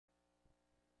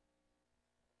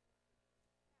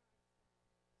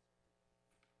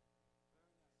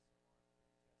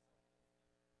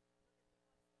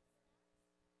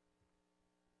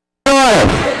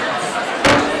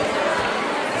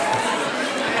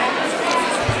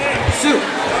soup.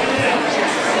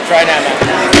 Try that now.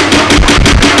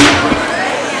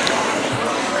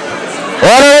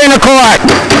 Order in the court.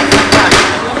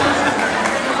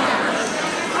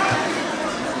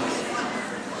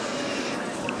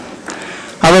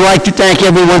 I would like to thank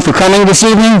everyone for coming this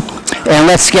evening, and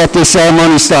let's get this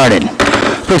ceremony started.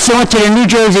 Pursuant to the New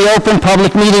Jersey Open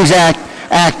Public Meetings Act,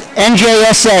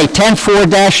 NJSA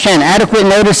 10-4-10, adequate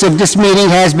notice of this meeting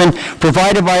has been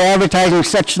provided by advertising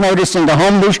such notice in the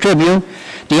Home News Tribune,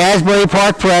 the Asbury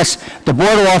Park Press, the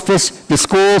Board Office, the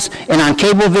schools, and on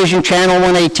Cablevision Channel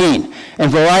 118,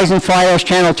 and Verizon Fios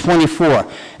Channel 24,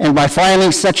 and by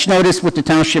filing such notice with the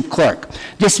Township Clerk.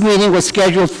 This meeting was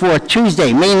scheduled for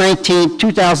Tuesday, May 19,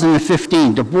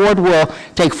 2015. The Board will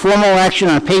take formal action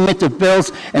on payment of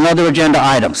bills and other agenda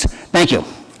items. Thank you.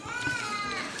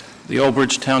 The Old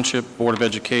Bridge Township Board of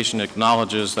Education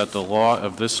acknowledges that the law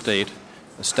of this state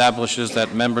establishes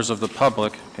that members of the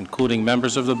public, including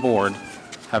members of the board,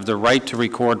 have the right to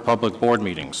record public board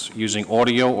meetings using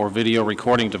audio or video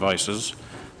recording devices,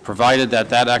 provided that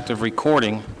that act of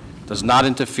recording does not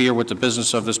interfere with the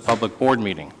business of this public board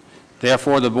meeting.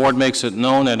 Therefore, the board makes it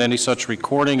known that any such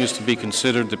recording is to be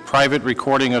considered the private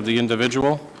recording of the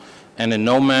individual and in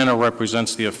no manner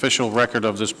represents the official record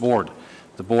of this board.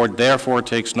 The board therefore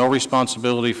takes no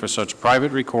responsibility for such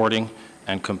private recording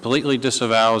and completely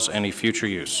disavows any future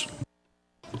use.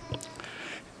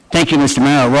 Thank you, Mr.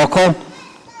 Mayor. Roll call.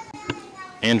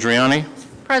 Andriani?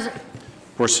 Present.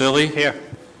 Porcelli? Here.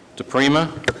 DePrima?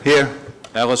 Here.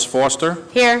 Ellis Foster?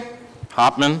 Here.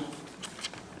 Hopman?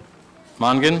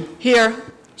 Mongan? Here.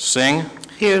 Singh?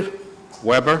 Here.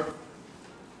 Weber?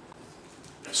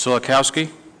 Silikowski?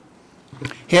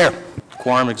 Here.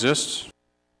 Quorum exists.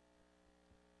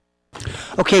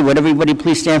 Okay, would everybody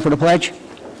please stand for the pledge?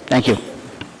 Thank you.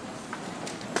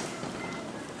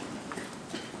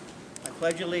 I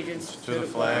pledge allegiance To the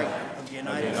flag of the of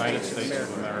the United States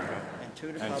of America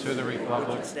and to the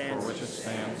republic for which it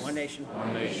stands, one nation,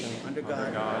 under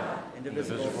God, God,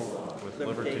 indivisible, with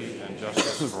liberty and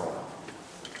justice for all.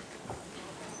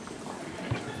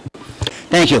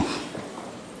 Thank you.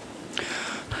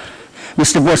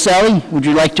 Mr. Borselli, would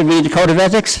you like to read the Code of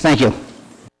Ethics? Thank you.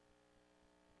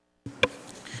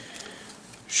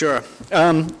 Sure.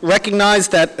 Recognize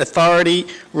that authority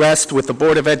rests with the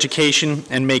Board of Education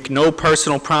and make no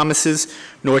personal promises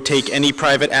nor take any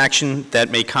private action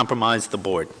that may compromise the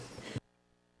board.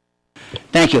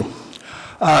 Thank you.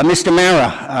 Mr.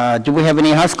 Mara, do we have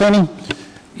any house cleaning?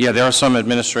 Yeah, there are some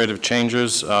administrative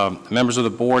changes. Members of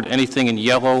the board, anything in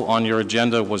yellow on your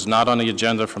agenda was not on the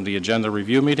agenda from the agenda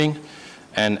review meeting,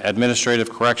 and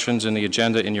administrative corrections in the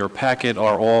agenda in your packet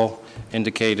are all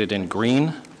indicated in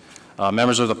green.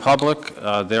 Members of the public,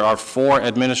 there are 4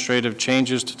 administrative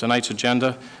changes to tonight's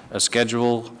agenda. A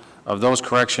schedule of those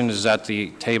corrections is at the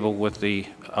table with the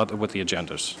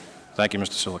agendas. Thank you,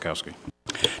 Mr. Silikowski.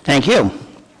 Thank you.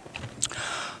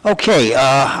 Okay,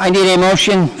 I need a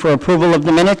motion for approval of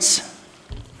the minutes.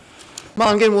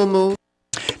 Mongan will move.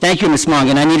 Thank you, Ms.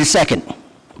 Mongan. I need a second.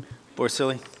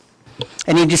 Borsilli?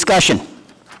 Any discussion?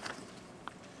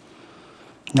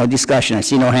 No discussion. I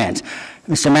see no hands.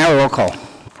 Mr. Mara, roll call.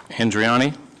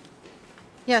 Andriani?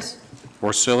 Yes.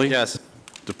 Borsilli? Yes.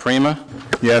 DePrima?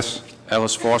 Yes.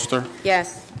 Ellis Foster?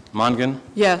 Yes. Mongan?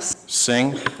 Yes.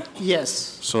 Singh?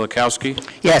 Yes. Silikowski?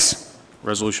 Yes.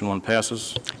 Resolution 1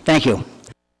 passes. Thank you.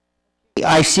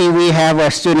 I see we have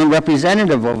our student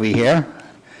representative over here,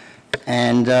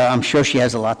 and I'm sure she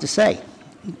has a lot to say.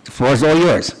 The floor is all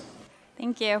yours.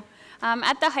 Thank you.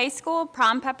 At the high school,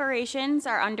 prom preparations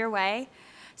are underway.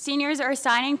 Seniors are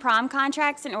signing prom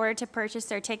contracts in order to purchase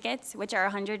their tickets, which are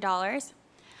 $100.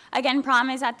 Again, prom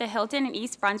is at the Hilton in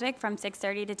East Brunswick from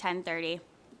 6:30 to 10:30.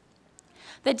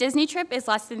 The Disney trip is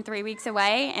less than 3 weeks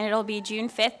away, and it'll be June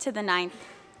 5th to the 9th.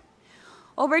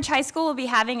 Old Bridge High School will be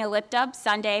having a Lift Up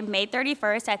Sunday, May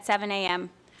 31st at 7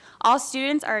 a.m. All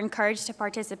students are encouraged to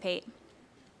participate.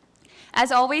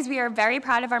 As always, we are very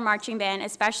proud of our marching band,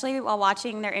 especially while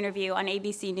watching their interview on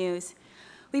ABC News.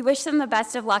 We wish them the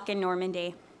best of luck in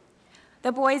Normandy.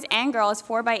 The boys and girls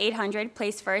 4x800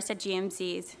 placed first at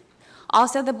GMCs.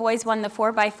 Also, the boys won the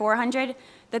 4x400,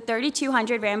 the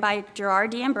 3200 ran by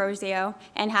Gerard D'Ambrosio,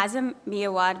 and Hazem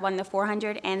Miyawad won the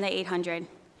 400 and the 800.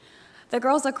 The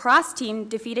girls lacrosse team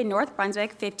defeated North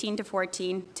Brunswick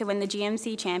 15-14 to win the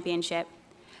GMC championship.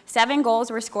 7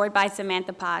 goals were scored by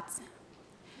Samantha Potts.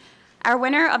 Our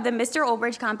winner of the Mr. Old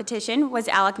Bridge competition was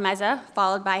Alec Meza,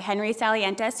 followed by Henry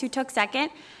Salientes, who took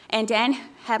second, and Dan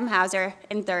Hemhauser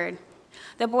in third.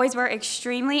 The boys were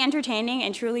extremely entertaining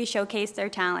and truly showcased their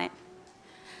talent.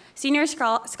 Senior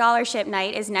Scholarship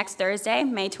Night is next Thursday,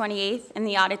 May 28th, in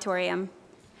the auditorium.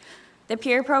 The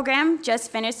peer program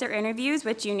just finished their interviews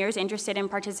with juniors interested in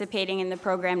participating in the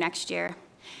program next year.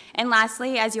 And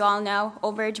lastly, as you all know,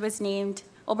 Old Bridge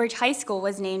High School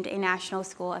was named a National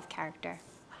School of Character.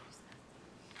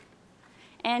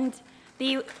 And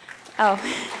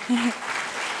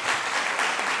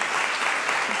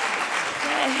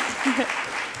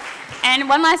And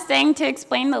one last thing to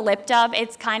explain the lip dub,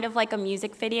 it's kind of like a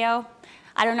music video.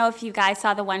 I don't know if you guys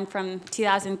saw the one from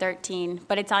 2013,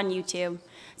 but it's on YouTube.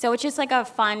 So it's just like a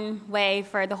fun way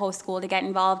for the whole school to get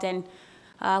involved and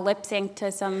lip sync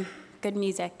to some good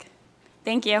music.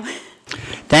 Thank you.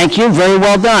 Thank you, very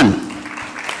well done.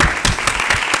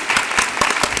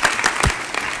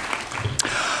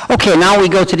 Okay, now we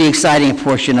go to the exciting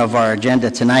portion of our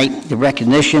agenda tonight, the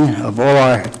recognition of all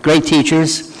our great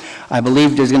teachers. I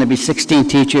believe there's going to be 16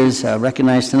 teachers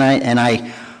recognized tonight, and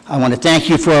I want to thank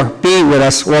you for being with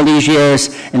us all these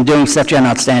years and doing such an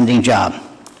outstanding job.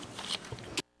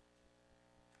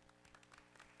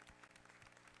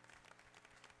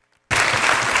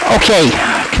 Okay,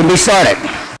 can we start it?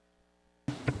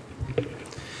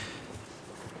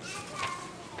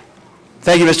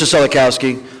 Thank you, Mr.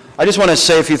 Solikowski. I just want to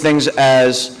say a few things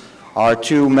as our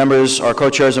two members, our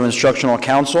co-chairs of Instructional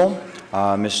Council,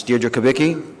 Ms. Deirdre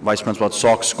Kubicki, Vice Principal at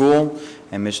Sauk School,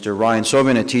 and Mr. Ryan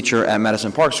Sobin, a teacher at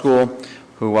Madison Park School,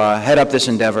 who head up this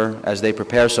endeavor as they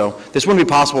prepare. So this wouldn't be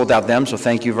possible without them, so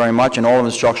thank you very much, and all of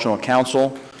Instructional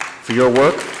Council for your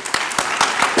work.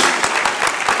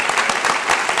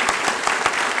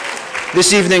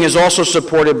 This evening is also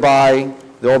supported by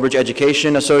the Old Bridge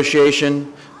Education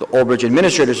Association, the Old Bridge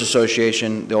Administrators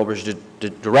Association, the Old Bridge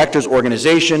Directors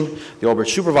Organization, the Old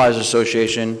Bridge Supervisors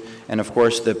Association, and of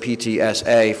course the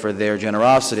PTSA for their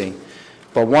generosity.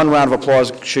 But one round of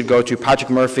applause should go to Patrick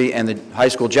Murphy and the High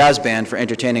School Jazz Band for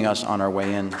entertaining us on our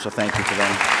way in, so thank you to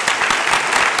them.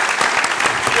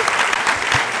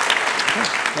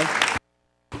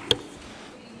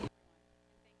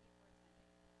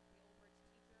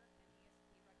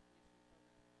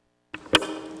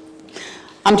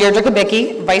 I'm Deirdre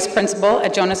Kubicki, Vice Principal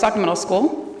at Jonas Salk Middle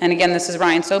School. And again, this is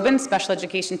Ryan Sobin, Special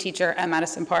Education Teacher at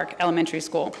Madison Park Elementary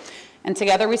School. And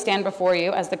together we stand before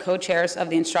you as the co-chairs of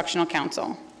the Instructional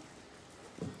Council.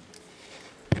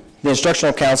 The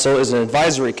Instructional Council is an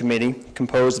advisory committee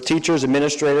composed of teachers,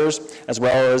 administrators, as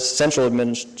well as central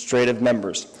administrative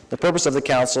members. The purpose of the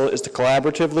council is to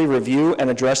collaboratively review and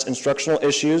address instructional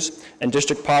issues and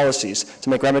district policies to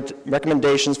make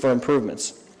recommendations for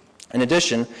improvements. In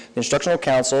addition, the Instructional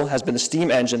Council has been the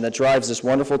steam engine that drives this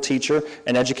wonderful teacher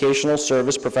and educational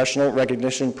service professional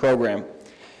recognition program.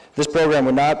 This program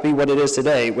would not be what it is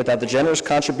today without the generous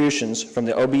contributions from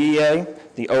the OBEA,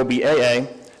 the OBAA,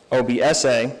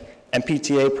 OBSA, and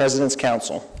PTA President's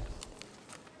Council.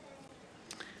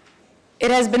 It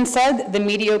has been said, the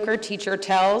mediocre teacher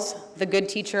tells, the good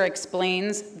teacher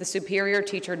explains, the superior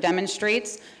teacher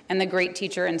demonstrates, and the great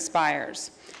teacher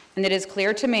inspires. And it is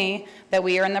clear to me that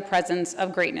we are in the presence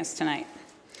of greatness tonight.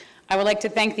 I would like to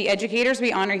thank the educators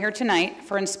we honor here tonight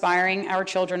for inspiring our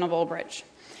children of Old Bridge.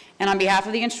 And on behalf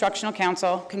of the Instructional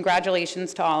Council,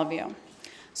 congratulations to all of you.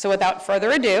 So without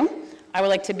further ado, I would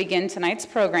like to begin tonight's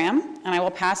program, and I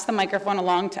will pass the microphone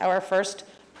along to our first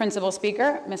principal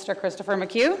speaker, Mr. Christopher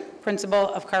McHugh, principal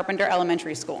of Carpenter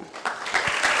Elementary School.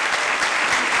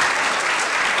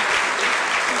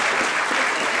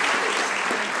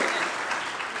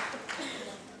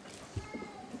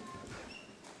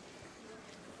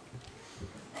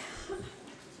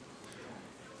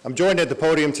 I'm joined at the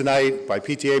podium tonight by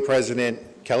PTA President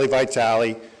Kelly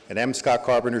Vitale and M. Scott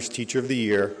Carpenter's Teacher of the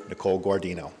Year, Nicole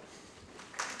Guardino.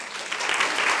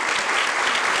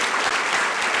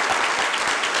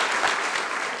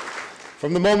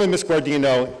 From the moment Ms.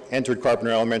 Guardino entered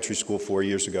Carpenter Elementary School 4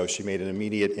 years ago, she made an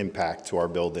immediate impact to our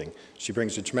building. She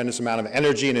brings a tremendous amount of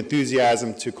energy and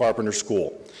enthusiasm to Carpenter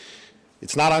School.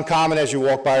 It's not uncommon as you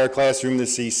walk by our classroom to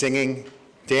see singing,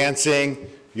 dancing,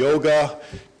 yoga,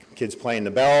 kids playing the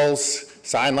bells,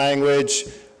 sign language,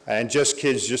 and just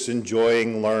kids just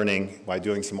enjoying learning by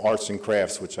doing some arts and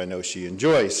crafts, which I know she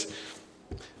enjoys.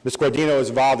 Ms. Guardino is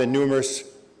involved in numerous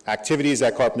activities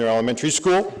at Carpenter Elementary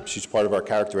School. She's part of our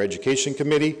Character Education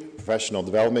Committee, Professional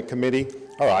Development Committee,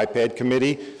 our iPad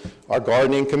Committee, our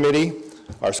Gardening Committee,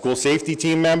 our School Safety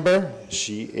Team member.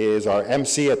 She is our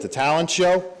MC at the Talent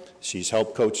Show. She's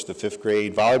helped coach the 5th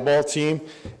grade volleyball team,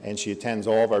 and she attends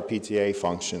all of our PTA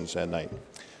functions at night.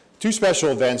 Two special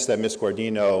events that Ms.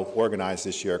 Guardino organized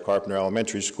this year at Carpenter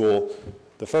Elementary School.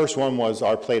 The first one was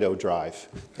our Play-Doh Drive.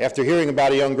 After hearing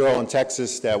about a young girl in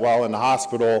Texas that while in the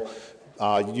hospital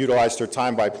utilized her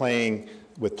time by playing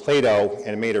with Play-Doh,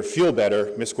 and it made her feel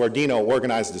better, Ms. Guardino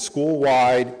organized a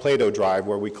school-wide Play-Doh drive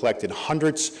where we collected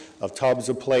hundreds of tubs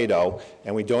of Play-Doh,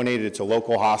 and we donated it to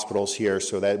local hospitals here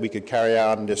so that we could carry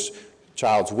out this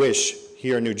child's wish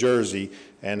here in New Jersey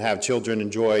and have children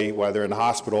enjoy, while they're in the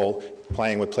hospital,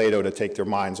 playing with Play-Doh to take their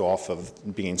minds off of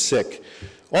being sick.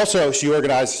 Also, she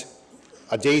organized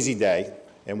a Daisy Day,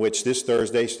 in which this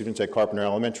Thursday, students at Carpenter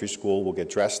Elementary School will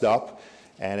get dressed up,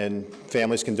 and then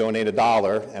families can donate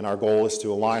 $1, and our goal is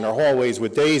to align our hallways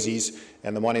with daisies,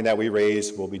 and the money that we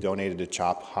raise will be donated to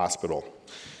CHOP Hospital.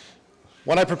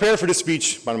 When I prepare for this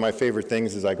speech, one of my favorite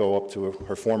things is I go up to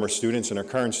her former students and her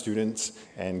current students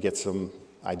and get some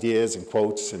ideas and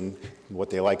quotes and what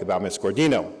they like about Ms.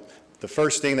 Guardino. The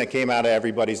first thing that came out of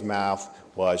everybody's mouth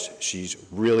was, she's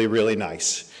really, really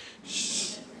nice.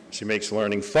 She makes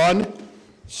learning fun,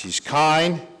 she's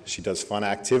kind, she does fun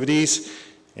activities,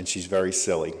 and she's very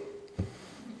silly.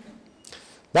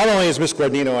 Not only is Ms.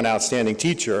 Guardino an outstanding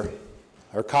teacher,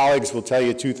 her colleagues will tell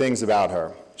you two things about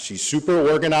her. She's super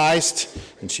organized,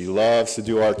 and she loves to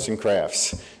do arts and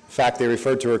crafts. In fact, they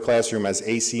refer to her classroom as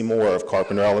A.C. Moore of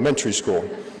Carpenter Elementary School.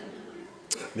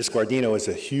 Ms. Guardino is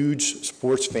a huge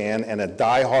sports fan and a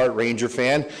die-hard Ranger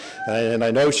fan, and I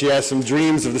know she has some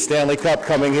dreams of the Stanley Cup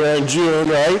coming here in June,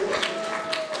 right?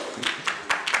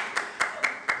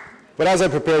 But as I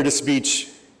prepared this speech,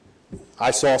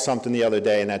 I saw something the other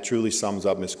day, and that truly sums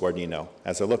up Ms. Guardino.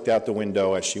 As I looked out the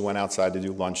window as she went outside to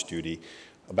do lunch duty,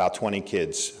 about 20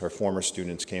 kids, her former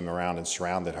students, came around and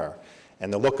surrounded her.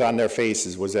 And the look on their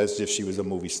faces was as if she was a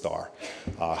movie star,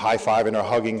 high-fiving her,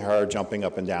 hugging her, jumping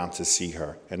up and down to see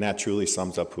her. And that truly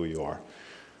sums up who you are.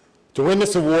 To win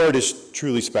this award is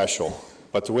truly special,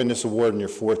 but to win this award in your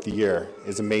 4th year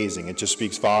is amazing. It just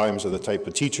speaks volumes of the type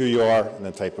of teacher you are and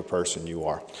the type of person you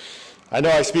are. I know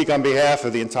I speak on behalf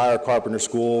of the entire Carpenter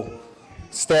School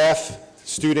staff,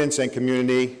 students, and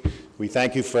community. We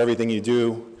thank you for everything you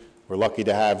do. We're lucky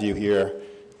to have you here,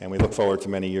 and we look forward to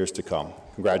many years to come.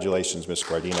 Congratulations, Ms.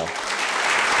 Guardino.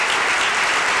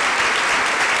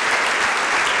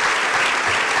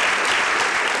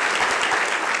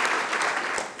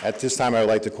 At this time, I would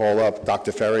like to call up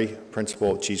Dr. Ferry,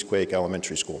 principal of Cheesequake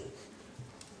Elementary School.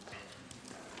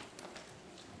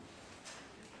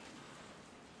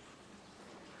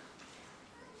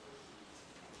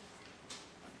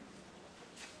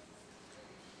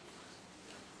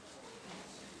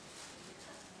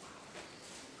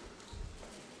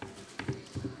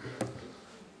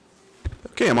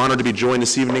 Okay, I'm honored to be joined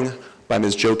this evening by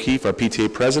Ms. Jo Keefe, our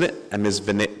PTA president, and Ms.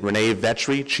 Renee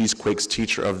Vetri, Cheesequake's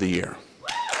Teacher of the Year.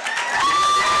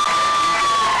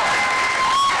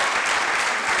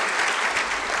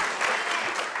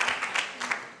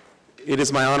 It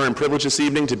is my honor and privilege this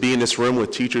evening to be in this room with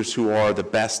teachers who are the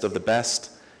best of the best,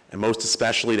 and most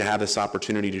especially to have this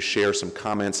opportunity to share some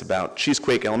comments about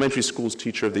Cheesequake Elementary School's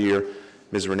Teacher of the Year,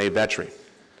 Ms. Renee Vetri.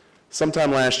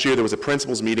 Sometime last year, there was a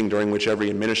principals meeting during which every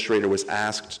administrator was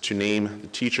asked to name the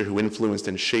teacher who influenced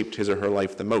and shaped his or her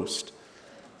life the most.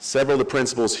 Several of the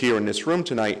principals here in this room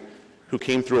tonight who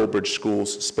came through Old Bridge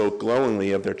schools spoke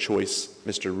glowingly of their choice,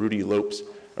 Mr. Rudy Lopes,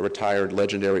 a retired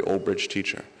legendary Old Bridge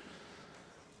teacher.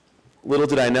 Little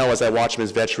did I know as I watched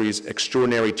Ms. Vetri's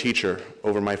extraordinary teacher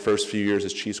over my first few years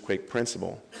as Cheesequake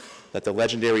principal, that the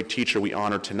legendary teacher we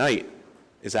honor tonight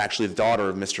is actually the daughter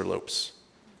of Mr. Lopes.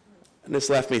 And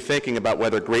this left me thinking about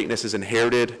whether greatness is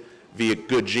inherited via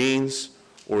good genes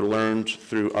or learned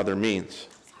through other means.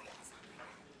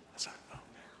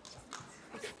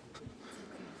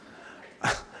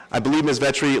 I believe Ms.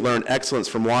 Vetri learned excellence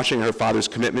from watching her father's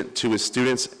commitment to his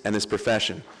students and this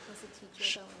profession.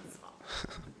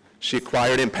 She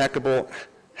acquired impeccable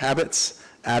habits,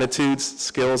 attitudes,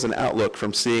 skills, and outlook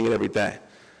from seeing it every day.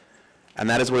 And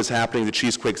that is what is happening to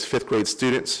Cheesequake's 5th grade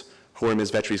students who are in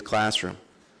Ms. Vetri's classroom.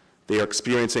 They are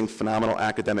experiencing phenomenal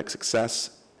academic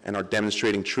success and are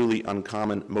demonstrating truly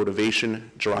uncommon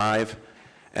motivation, drive,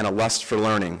 and a lust for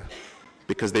learning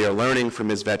because they are learning from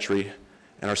Ms. Vetri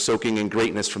and are soaking in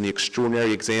greatness from the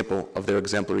extraordinary example of their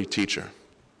exemplary teacher.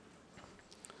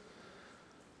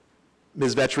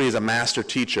 Ms. Vetri is a master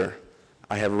teacher.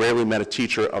 I have rarely met a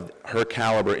teacher of her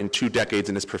caliber in 2 decades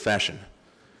in this profession.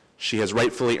 She has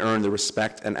rightfully earned the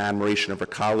respect and admiration of her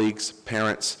colleagues,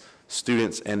 parents,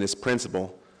 students, and this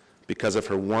principal because of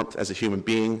her warmth as a human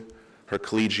being, her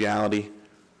collegiality,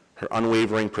 her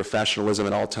unwavering professionalism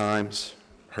at all times,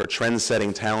 her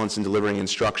trend-setting talents in delivering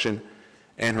instruction,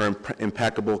 and her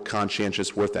impeccable,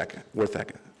 conscientious work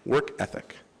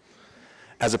ethic.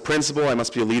 As a principal, I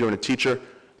must be a leader and a teacher,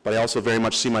 but I also very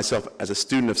much see myself as a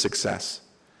student of success.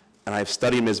 And I have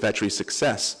studied Ms. Vetri's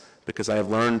success because I have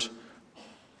learned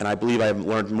and I believe I have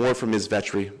learned more from Ms.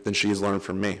 Vetri than she has learned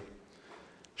from me.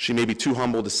 She may be too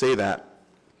humble to say that,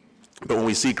 but when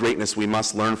we see greatness, we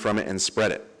must learn from it and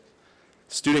spread it.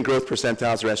 Student growth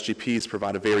percentiles, or SGPs,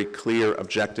 provide a very clear,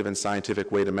 objective, and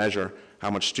scientific way to measure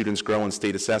how much students grow in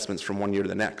state assessments from one year to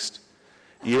the next.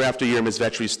 Year after year, Ms.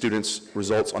 Vetri's students'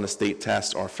 results on the state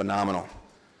test are phenomenal.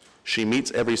 She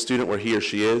meets every student where he or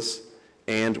she is,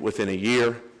 and within a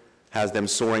year, has them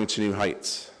soaring to new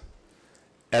heights.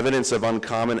 Evidence of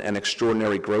uncommon and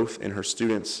extraordinary growth in her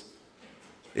students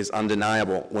is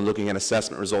undeniable when looking at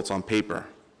assessment results on paper.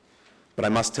 But I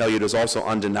must tell you, it is also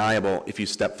undeniable if you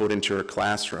step foot into her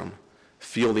classroom,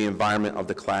 feel the environment of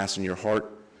the class in your heart,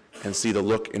 and see the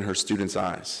look in her students'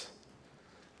 eyes.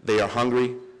 They are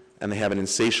hungry, and they have an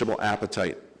insatiable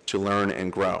appetite to learn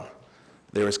and grow.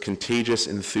 There is contagious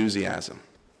enthusiasm.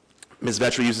 Ms.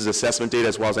 Vetri uses assessment data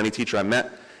as well as any teacher I've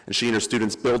met, and she and her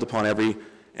students build upon every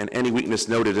and any weakness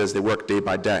noted as they work day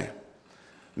by day.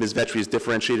 Ms. Vetri's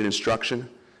differentiated instruction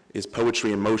is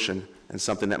poetry in motion and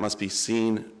something that must be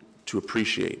seen to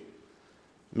appreciate.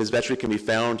 Ms. Vetri can be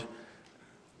found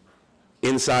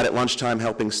inside at lunchtime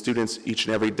helping students each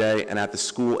and every day, and at the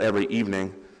school every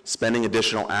evening, spending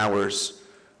additional hours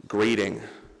grading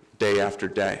day after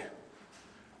day.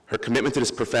 Her commitment to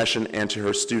this profession and to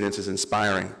her students is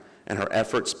inspiring, and her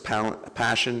efforts,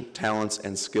 passion, talents,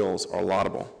 and skills are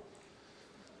laudable.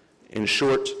 In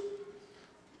short,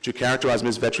 to characterize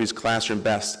Ms. Vetri's classroom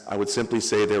best, I would simply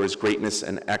say there is greatness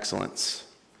and excellence.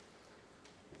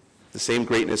 The same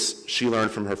greatness she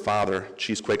learned from her father,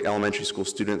 Cheesequake Elementary School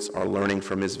students are learning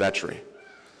from Ms. Vetri.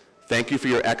 Thank you for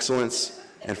your excellence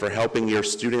and for helping your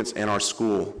students and our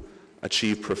school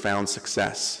achieve profound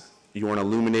success. You are an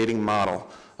illuminating model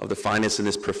of the finest in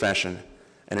this profession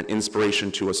and an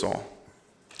inspiration to us all.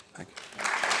 Thank you.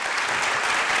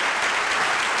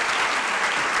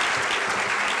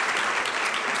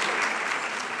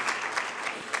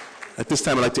 At this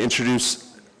time, I'd like to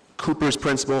introduce Cooper's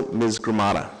principal, Ms.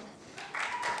 Gramata.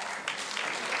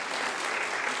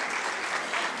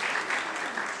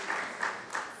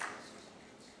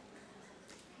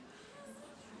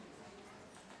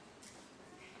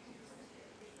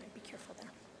 Be careful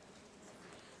there.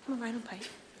 I'm right on pipe.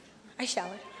 I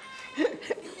showered.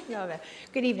 No.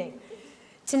 Good evening.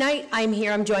 Tonight,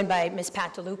 I'm joined by Ms.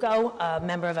 Pat DeLuco, a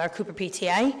member of our Cooper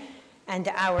PTA, and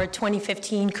our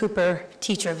 2015 Cooper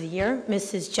Teacher of the Year,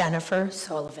 Mrs. Jennifer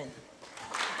Sullivan.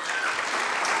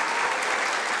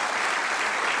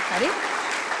 Ready?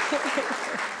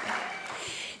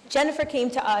 Jennifer came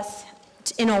to us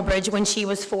in Old Bridge when she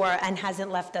was 4 and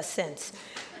hasn't left us since.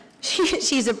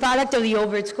 She's a product of the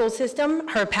Old Bridge school system.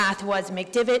 Her path was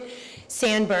McDivitt,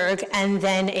 Sandburg, and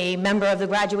then a member of the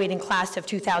graduating class of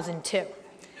 2002.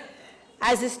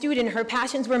 As a student, her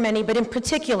passions were many, but in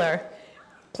particular,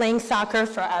 playing soccer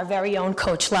for our very own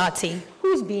Coach Lotzi,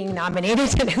 who's being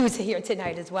nominated and who's here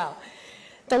tonight as well.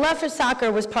 The love for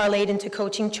soccer was parlayed into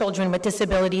coaching children with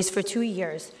disabilities for 2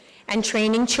 years and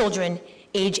training children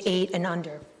age 8 and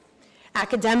under.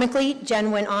 Academically,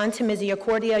 Jen went on to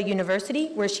Misericordia University,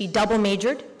 where she double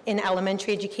majored in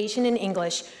elementary education and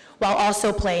English, while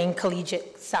also playing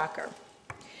collegiate soccer.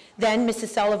 Then Mrs.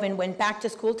 Sullivan went back to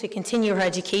school to continue her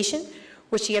education,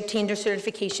 where she obtained her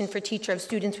certification for teacher of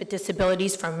students with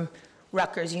disabilities from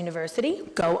Rutgers University,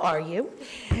 go RU,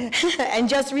 and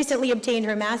just recently obtained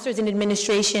her master's in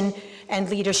administration and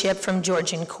leadership from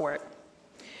Georgian Court.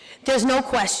 There's no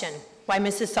question why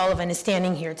Mrs. Sullivan is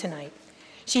standing here tonight.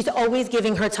 She's always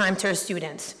giving her time to her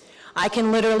students. I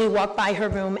can literally walk by her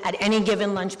room at any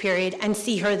given lunch period and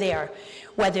see her there,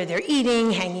 whether they're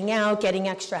eating, hanging out, getting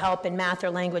extra help in math or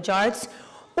language arts,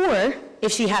 or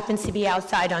if she happens to be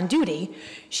outside on duty,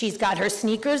 she's got her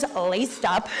sneakers laced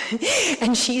up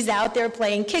and she's out there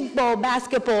playing kickball,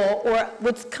 basketball, or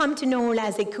what's come to known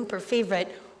as a Cooper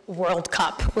favorite, World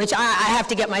Cup, which I have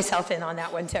to get myself in on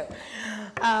that one too.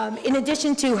 In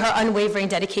addition to her unwavering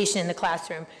dedication in the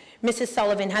classroom, Mrs.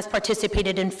 Sullivan has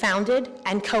participated in, founded,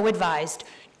 and co-advised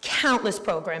countless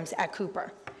programs at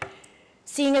Cooper.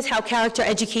 Seeing as how character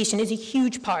education is a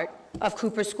huge part of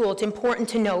Cooper School, it's important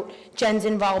to note Jen's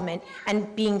involvement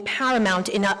and being paramount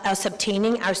in us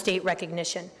obtaining our state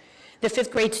recognition. The 5th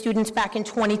grade students back in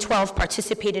 2012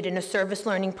 participated in a service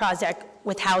learning project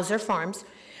with Hauser Farms,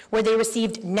 where they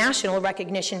received national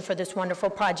recognition for this wonderful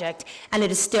project, and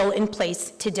it is still in place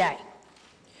today.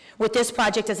 With this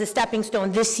project as a stepping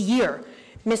stone this year,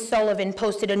 Ms. Sullivan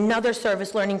posted another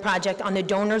service learning project on the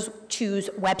Donors Choose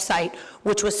website,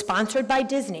 which was sponsored by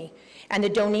Disney, and the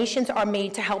donations are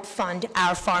made to help fund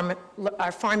our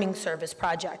farming service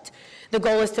project. The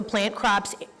goal is to plant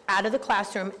crops out of the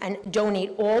classroom and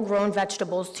donate all grown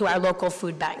vegetables to our local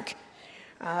food bank.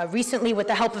 Recently, with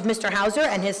the help of Mr. Hauser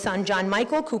and his son John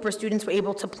Michael, Cooper students were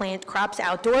able to plant crops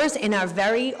outdoors in our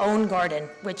very own garden,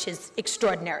 which is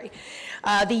extraordinary.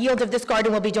 The yield of this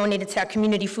garden will be donated to our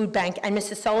community food bank, and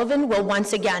Mrs. Sullivan will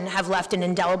once again have left an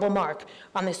indelible mark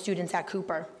on the students at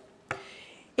Cooper.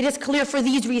 It is clear for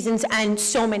these reasons and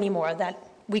so many more that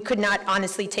we could not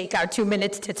honestly take our 2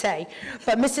 minutes to say,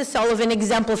 but Mrs. Sullivan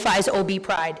exemplifies OB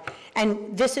pride,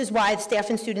 and this is why staff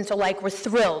and students alike were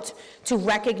thrilled to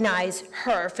recognize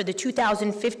her for the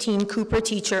 2015 Cooper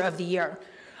Teacher of the Year.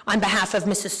 On behalf of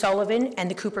Mrs. Sullivan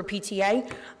and the Cooper PTA,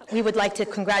 we would like to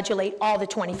congratulate all the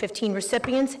 2015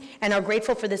 recipients and are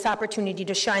grateful for this opportunity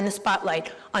to shine the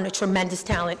spotlight on a tremendous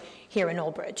talent here in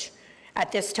Old Bridge.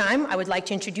 At this time, I would like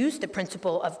to introduce the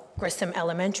principal of Grissom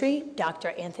Elementary, Dr.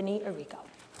 Anthony Arrico.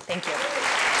 Thank you.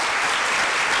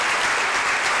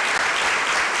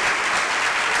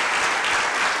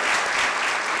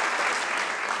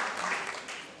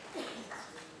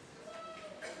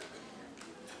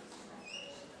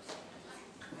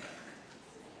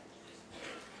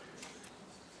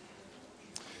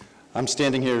 I'm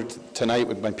standing here tonight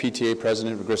with my PTA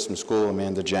president of Grissom School,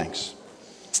 Amanda Jenks.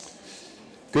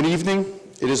 Good evening.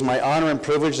 It is my honor and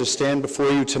privilege to stand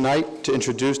before you tonight to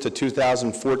introduce the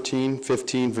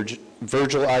 2014-15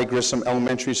 Virgil I. Grissom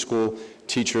Elementary School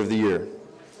Teacher of the Year.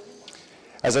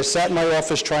 As I sat in my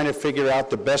office trying to figure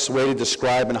out the best way to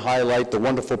describe and highlight the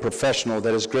wonderful professional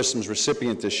that is Grissom's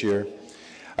recipient this year,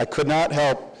 I could not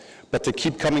help but to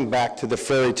keep coming back to the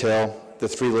fairy tale, The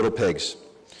Three Little Pigs,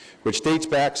 which dates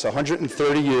back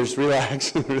 130 years,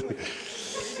 relax,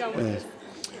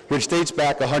 which dates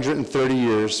back 130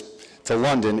 years to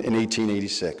London in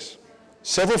 1886.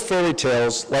 Several fairy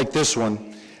tales like this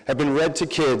one have been read to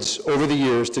kids over the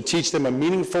years to teach them a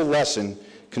meaningful lesson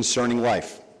concerning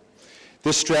life.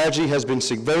 This strategy has been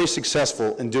very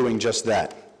successful in doing just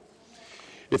that.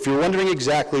 If you're wondering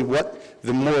exactly what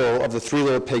the moral of The Three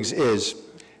Little Pigs is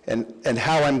and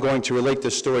how I'm going to relate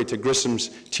this story to Grissom's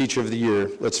Teacher of the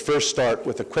Year, let's first start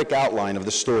with a quick outline of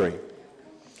the story.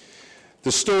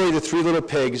 The story, The Three Little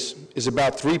Pigs, is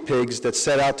about three pigs that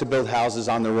set out to build houses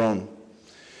on their own.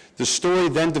 The story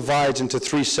then divides into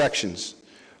three sections,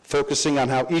 focusing on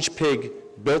how each pig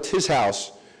built his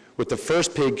house, with the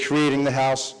first pig creating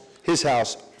his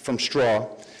house from straw,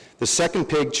 the second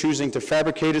pig choosing to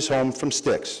fabricate his home from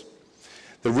sticks.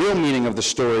 The real meaning of the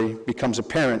story becomes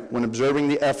apparent when observing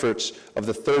the efforts of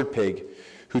the third pig,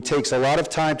 who takes a lot of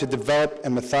time to develop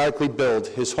and methodically build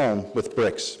his home with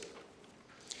bricks.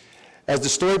 As the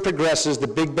story progresses, the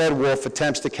big bad wolf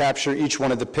attempts to capture each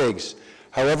one of the pigs.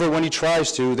 However, when he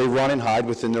tries to, they run and hide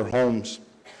within their homes.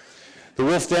 The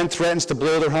wolf then threatens to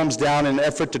blow their homes down in an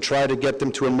effort to try to get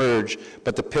them to emerge,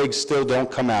 but the pigs still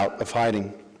don't come out of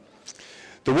hiding.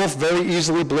 The wolf very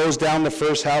easily blows down the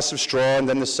first house of straw and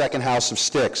then the second house of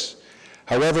sticks.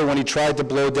 However, when he tried to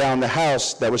blow down the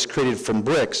house that was created from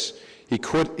bricks, he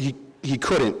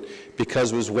couldn't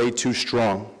because it was way too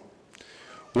strong.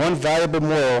 One valuable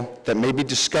moral that may be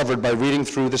discovered by reading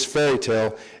through this fairy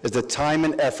tale is that time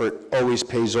and effort always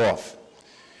pays off.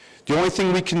 The only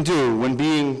thing we can do when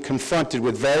being confronted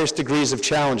with various degrees of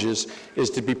challenges is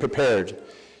to be prepared.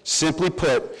 Simply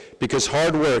put, because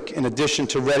hard work, in addition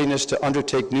to readiness to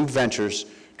undertake new ventures,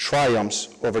 triumphs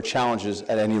over challenges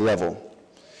at any level.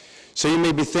 So you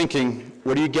may be thinking,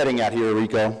 what are you getting at here,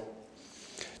 Rico?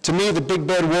 To me, the big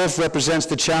bad wolf represents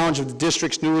the challenge of the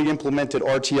district's newly implemented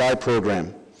RTI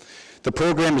program. The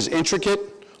program is intricate,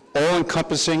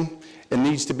 all-encompassing, and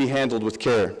needs to be handled with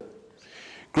care.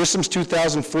 Grissom's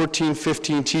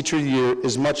 2014-15 Teacher of the Year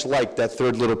is much like that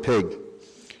third little pig.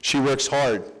 She works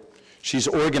hard, she's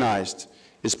organized,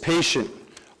 is patient,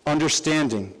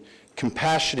 understanding,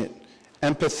 compassionate,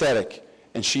 empathetic,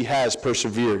 and she has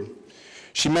persevered.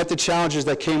 She met the challenges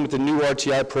that came with the new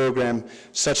RTI program,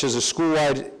 such as a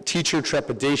school-wide teacher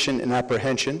trepidation and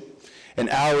apprehension, and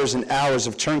hours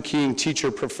of turnkeying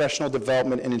teacher professional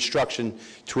development and instruction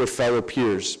to her fellow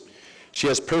peers. She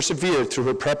has persevered through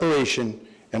her preparation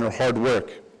and her hard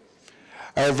work.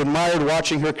 I have admired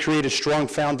watching her create a strong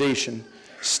foundation,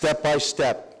 step by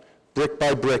step, brick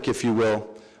by brick, if you will,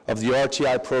 of the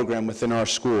RTI program within our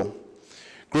school.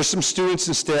 Grissom students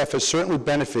and staff have certainly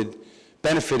benefited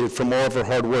from all of her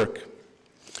hard work.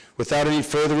 Without any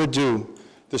further ado,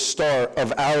 the star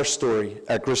of our story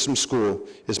at Grissom School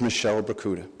is Michelle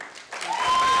Bracuda.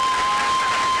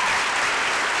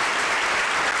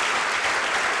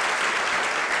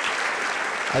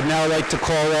 I'd now like to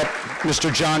call up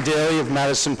Mr. John Daly of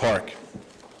Madison Park.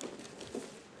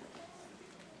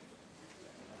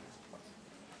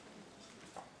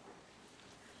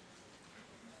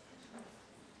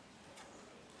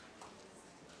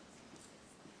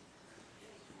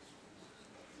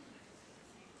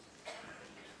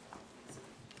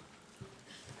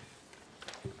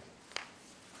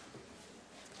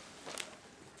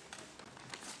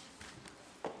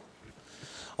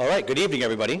 All right, good evening,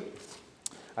 everybody.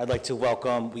 I'd like to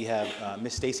welcome, we have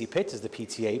Ms. Stacy Pitts as the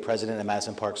PTA President at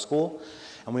Madison Park School,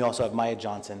 and we also have Maya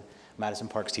Johnson, Madison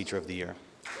Park's Teacher of the Year.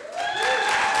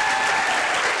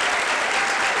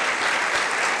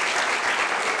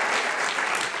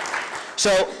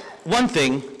 So, one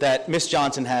thing that Ms.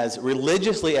 Johnson has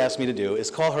religiously asked me to do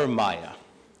is call her Maya,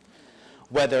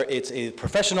 whether it's a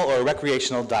professional or a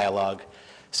recreational dialogue.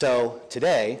 So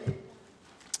today,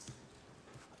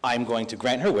 I'm going to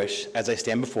grant her wish as I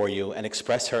stand before you and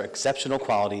express her exceptional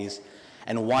qualities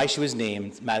and why she was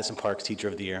named Madison Park's Teacher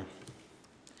of the Year.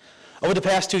 Over the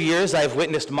past 2 years, I've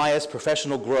witnessed Maya's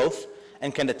professional growth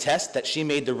and can attest that she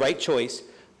made the right choice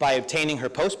by obtaining her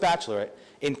post-bachelorate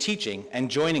in teaching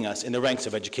and joining us in the ranks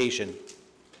of education.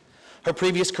 Her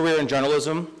previous career in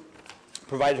journalism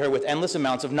provided her with endless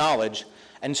amounts of knowledge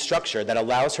and structure that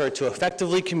allows her to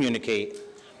effectively communicate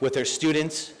with her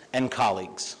students and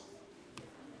colleagues.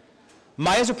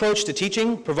 Maya's approach to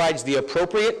teaching provides the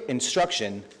appropriate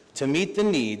instruction to meet the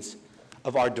needs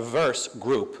of our diverse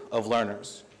group of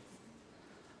learners.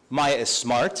 Maya is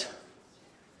smart,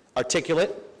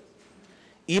 articulate,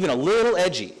 even a little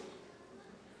edgy,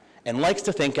 and likes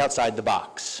to think outside the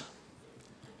box.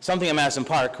 Something at Madison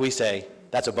Park, we say,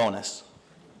 that's a bonus.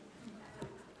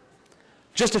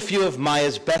 Just a few of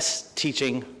Maya's best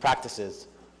teaching practices.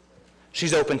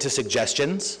 She's open to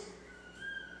suggestions.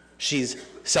 She's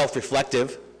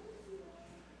self-reflective.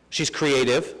 She's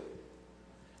creative.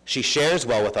 She shares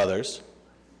well with others.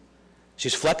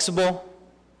 She's flexible,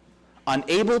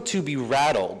 unable to be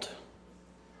rattled.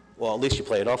 Well, at least you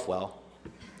play it off well.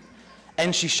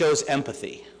 And she shows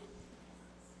empathy.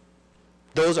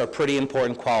 Those are pretty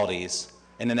important qualities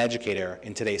in an educator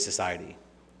in today's society.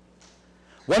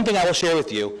 One thing I will share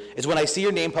with you is when I see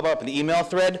your name pop up in the email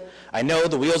thread, I know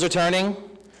the wheels are turning,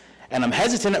 and I'm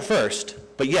hesitant at first,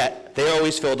 but yet they're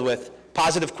always filled with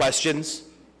positive questions,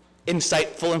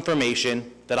 insightful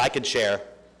information that I could share,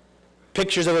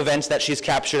 pictures of events that she's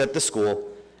captured at the school,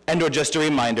 and or just a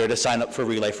reminder to sign up for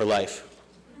Relay for Life.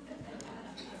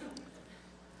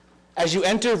 As you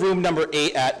enter room number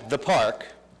 8 at the park,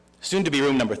 soon to be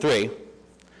room number 3,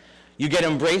 you get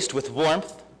embraced with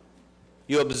warmth,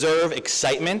 you observe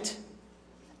excitement,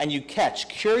 and you catch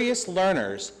curious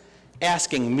learners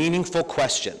asking meaningful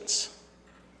questions.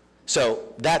 So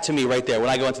that to me right there, when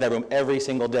I go into that room every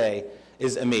single day,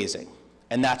 is amazing,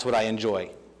 and that's what I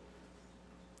enjoy.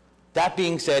 That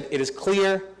being said, it is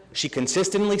clear she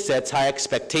consistently sets high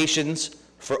expectations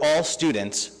for all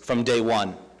students from day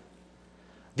one.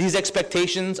 These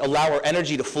expectations allow her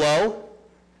energy to flow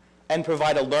and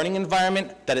provide a learning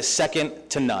environment that is second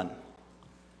to none.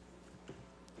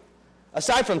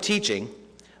 Aside from teaching,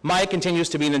 Maya continues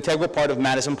to be an integral part of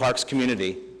Madison Park's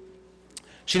community.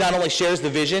 She not only shares the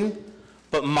vision,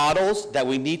 but models that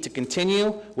we need to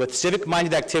continue with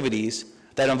civic-minded activities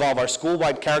that involve our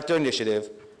school-wide character initiative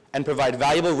and provide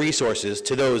valuable resources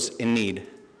to those in need.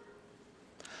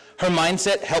 Her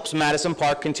mindset helps Madison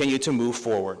Park continue to move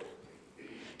forward.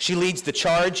 She leads the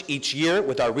charge each year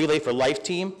with our Relay for Life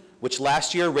team, which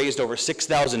last year raised over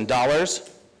 $6,000.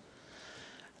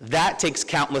 That takes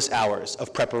countless hours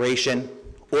of preparation,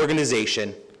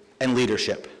 organization, and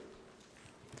leadership.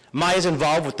 Maya is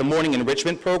involved with the Morning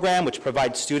Enrichment Program, which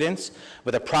provides students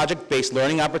with a project-based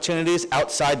learning opportunities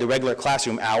outside the regular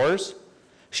classroom hours.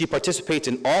 She participates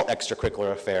in all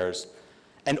extracurricular affairs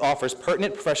and offers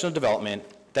pertinent professional development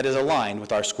that is aligned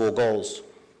with our school goals.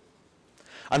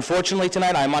 Unfortunately,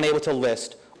 tonight I'm unable to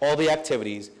list all the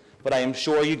activities, but I am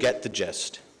sure you get the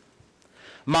gist.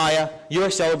 Maya, you are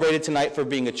celebrated tonight for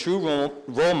being a true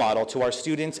role model to our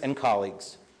students and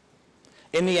colleagues.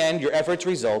 In the end, your efforts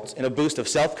result in a boost of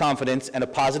self-confidence and a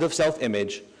positive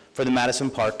self-image for the Madison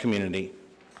Park community.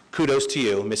 Kudos to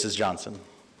you, Mrs. Johnson.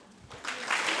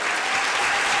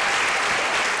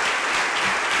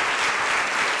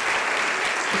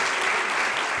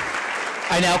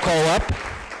 I now call up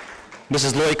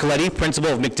Mrs. Lori Coletti,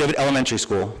 principal of McDivitt Elementary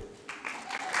School.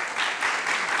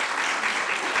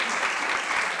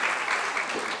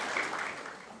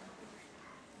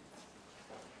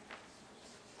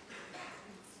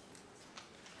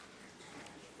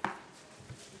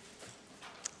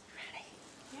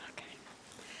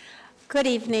 Good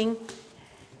evening.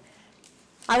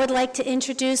 I would like to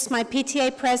introduce my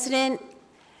PTA president,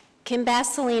 Kim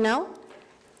Basilino,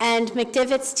 and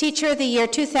McDivitt's Teacher of the Year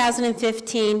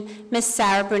 2015, Ms.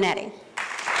 Sarah Brunetti.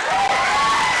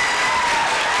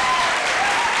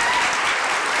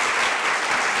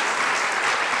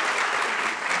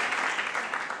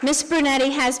 Ms.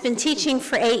 Brunetti has been teaching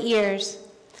for 8 years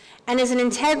and is an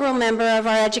integral member of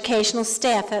our educational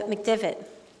staff at McDivitt.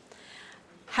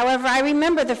 However, I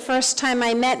remember the first time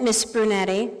I met Miss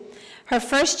Brunetti, her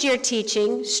first year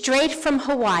teaching, straight from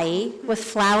Hawaii with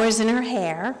flowers in her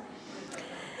hair.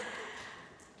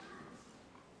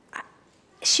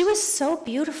 She was so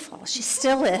beautiful. She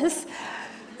still is.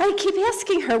 I keep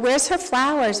asking her, where's her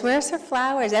flowers? Where's her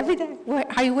flowers? Every day,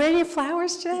 are you wearing your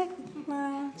flowers today?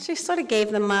 No, she sort of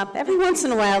gave them up. Every once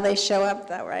in a while they show up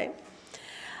though, right?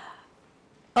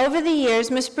 Over the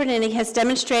years, Ms. Brunetti has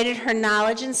demonstrated her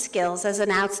knowledge and skills as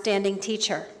an outstanding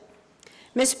teacher.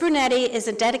 Ms. Brunetti is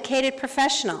a dedicated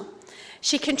professional.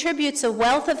 She contributes a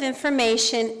wealth of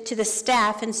information to the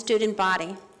staff and student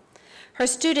body. Her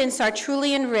students are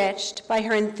truly enriched by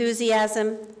her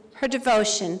enthusiasm, her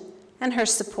devotion, and her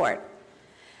support.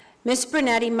 Ms.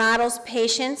 Brunetti models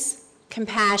patience,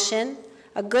 compassion,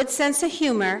 a good sense of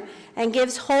humor, and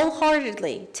gives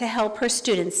wholeheartedly to help her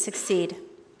students succeed.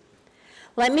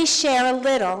 Let me share a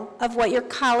little of what your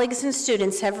colleagues and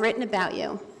students have written about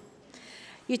you.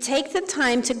 You take the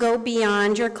time to go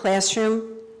beyond your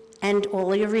classroom and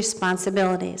all your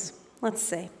responsibilities. Let's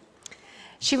see.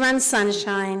 She runs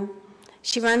Sunshine.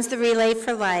 She runs the Relay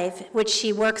for Life, which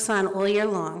she works on all year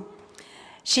long.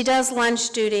 She does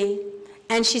lunch duty,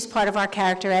 and she's part of our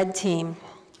Character Ed team.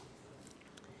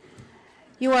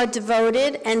 You are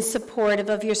devoted and supportive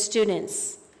of your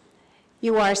students.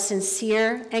 You are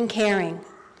sincere and caring.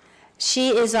 She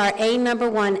is our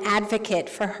 #1 advocate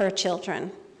for her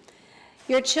children.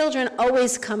 Your children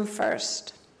always come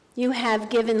first. You have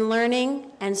given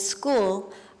learning and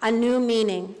school a new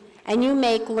meaning, and you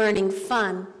make learning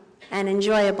fun and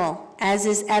enjoyable, as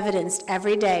is evidenced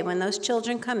every day when those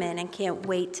children come in and can't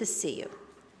wait to see you.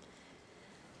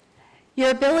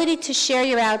 Your ability to share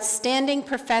your outstanding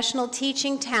professional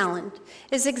teaching talent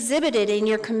is exhibited in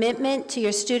your commitment to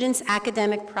your students'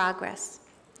 academic progress.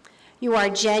 You are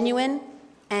genuine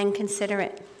and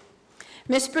considerate.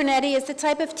 Ms. Brunetti is the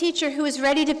type of teacher who is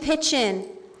ready to pitch in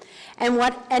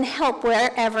and help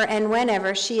wherever and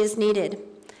whenever she is needed.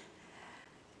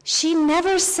 She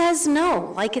never says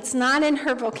no, like it's not in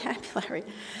her vocabulary.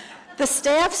 The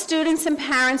staff, students, and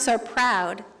parents are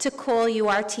proud to call you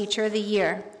our Teacher of the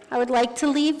Year. I would like to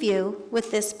leave you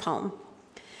with this poem.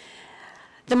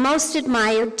 The most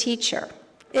admired teacher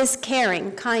is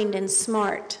caring, kind, and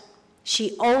smart.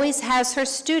 She always has her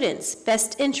students'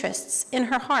 best interests in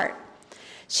her heart.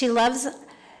 She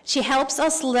helps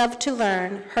us love to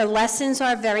learn. Her lessons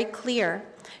are very clear.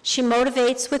 She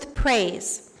motivates with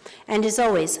praise and is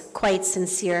always quite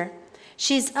sincere.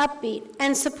 She's upbeat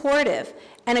and supportive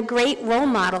and a great role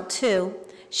model too.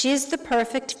 She is the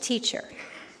perfect teacher,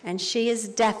 and she is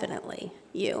definitely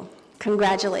you.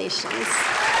 Congratulations.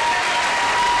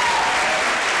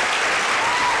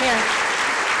 Here.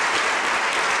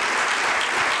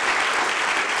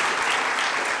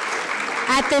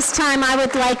 At this time, I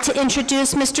would like to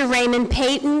introduce Mr. Raymond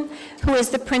Payton, who is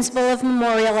the principal of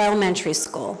Memorial Elementary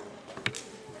School.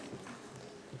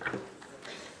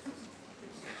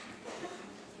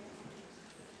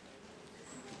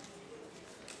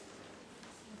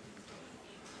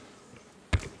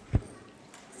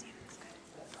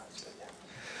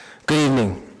 Good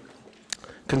evening.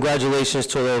 Congratulations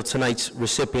to all of tonight's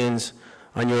recipients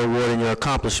on your award and your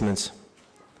accomplishments.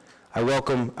 I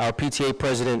welcome our PTA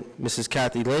President, Mrs.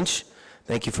 Kathy Lynch.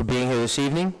 Thank you for being here this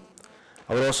evening.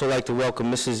 I would also like to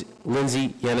welcome Mrs. Lindsay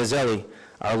Yanazelli,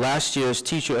 our last year's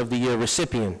Teacher of the Year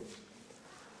recipient.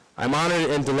 I'm honored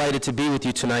and delighted to be with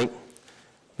you tonight.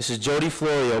 Mrs. Jody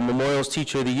Florio, Memorial's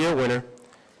Teacher of the Year winner,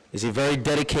 is a very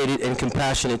dedicated and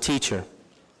compassionate teacher.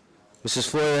 Mrs.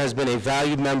 Florio has been a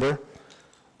valued member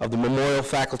of the Memorial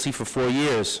faculty for 4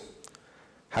 years.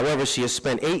 However, she has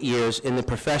spent 8 years in the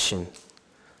profession.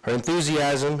 Her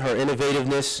enthusiasm, her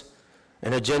innovativeness,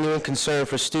 and her genuine concern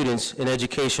for students in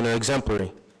education are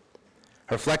exemplary.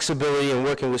 Her flexibility in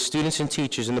working with students and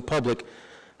teachers and the public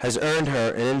has earned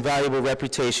her an invaluable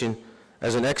reputation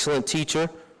as an excellent teacher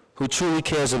who truly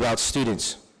cares about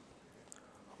students.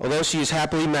 Although she is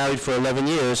happily married for 11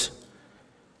 years,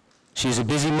 she is a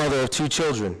busy mother of 2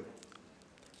 children.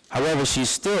 However, she is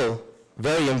still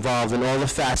very involved in all the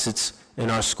facets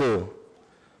in our school.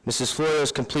 Mrs. Florio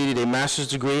has completed a master's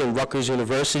degree in Rutgers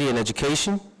University in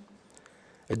education.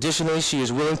 Additionally, she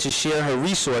is willing to share her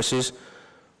resources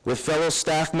with fellow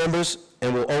staff members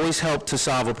and will always help to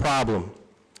solve a problem.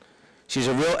 She's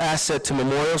a real asset to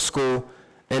Memorial School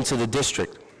and to the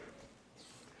district.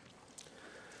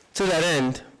 To that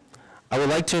end, I would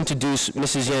like to introduce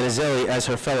Mrs. Yanazelli as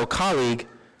her fellow colleague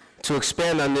to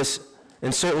expand on this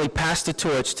and certainly pass the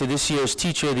torch to this year's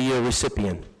Teacher of the Year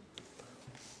recipient.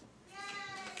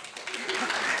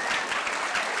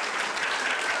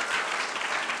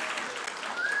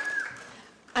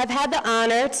 I've had the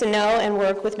honor to know and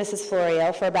work with Mrs.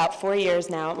 Florio for about 4 years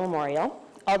now at Memorial.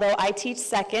 Although I teach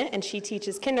second and she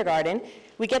teaches kindergarten,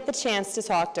 we get the chance to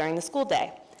talk during the school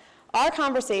day. Our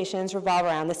conversations revolve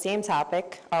around the same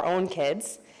topic, our own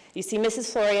kids. You see,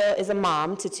 Mrs. Florio is a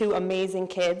mom to 2 amazing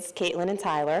kids, Caitlin and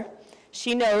Tyler.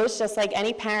 She knows, just like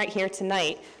any parent here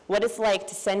tonight, what it's like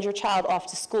to send your child off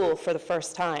to school for the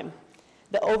first time.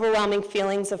 The overwhelming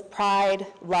feelings of pride,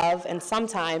 love, and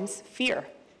sometimes fear.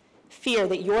 Fear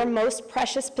that your most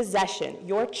precious possession,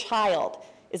 your child,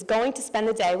 is going to spend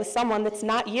the day with someone that's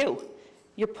not you.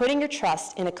 You're putting your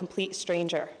trust in a complete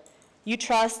stranger. You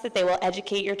trust that they will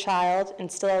educate your child,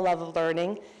 instill a love of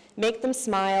learning, make them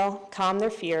smile, calm their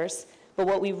fears, but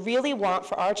what we really want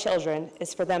for our children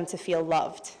is for them to feel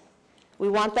loved. We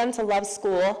want them to love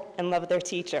school and love their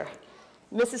teacher.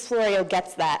 Mrs. Florio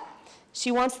gets that.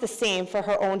 She wants the same for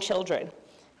her own children.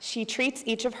 She treats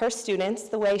each of her students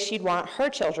the way she'd want her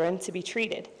children to be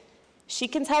treated. She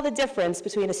can tell the difference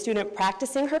between a student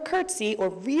practicing her curtsy or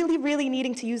really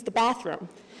needing to use the bathroom.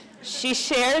 She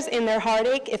shares in their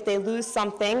heartache if they lose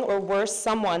something or worse,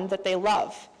 someone that they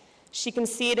love. She can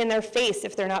see it in their face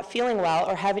if they're not feeling well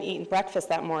or haven't eaten breakfast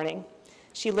that morning.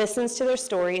 She listens to their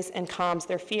stories and calms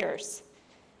their fears.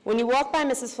 When you walk by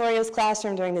Mrs. Florio's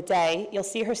classroom during the day, you'll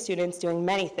see her students doing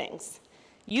many things.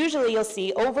 Usually you'll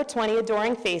see over 20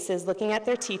 adoring faces looking at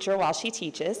their teacher while she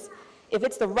teaches. If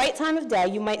it's the right time of day,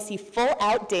 you might see full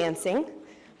out dancing,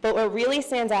 but what really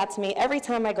stands out to me every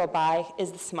time I go by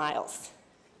is the smiles.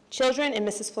 Children in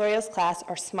Mrs. Florio's class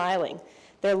are smiling.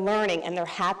 They're learning and they're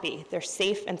happy. They're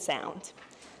safe and sound.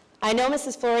 I know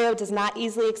Mrs. Florio does not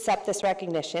easily accept this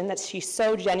recognition that she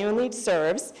so genuinely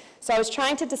deserves, so I was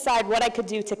trying to decide what I could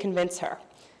do to convince her.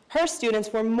 Her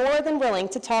students were more than willing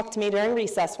to talk to me during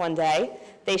recess one day.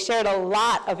 They shared a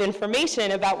lot of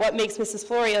information about what makes Mrs.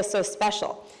 Florio so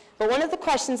special. But one of the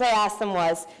questions I asked them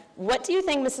was, what do you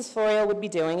think Mrs. Florio would be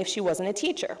doing if she wasn't a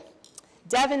teacher?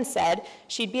 Devin said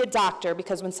she'd be a doctor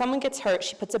because when someone gets hurt,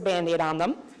 she puts a Band-Aid on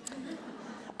them.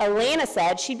 Elena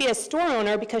said she'd be a store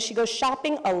owner because she goes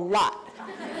shopping a lot.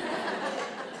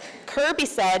 Kirby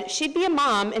said she'd be a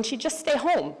mom and she'd just stay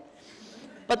home.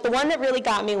 But the one that really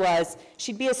got me was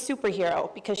she'd be a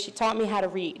superhero because she taught me how to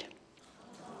read.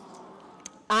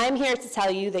 I'm here to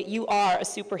tell you that you are a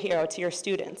superhero to your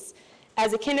students.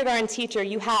 As a kindergarten teacher,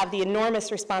 you have the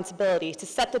enormous responsibility to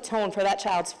set the tone for that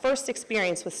child's first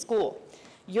experience with school.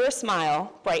 Your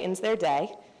smile brightens their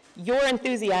day. Your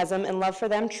enthusiasm and love for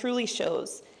them truly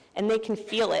shows, and they can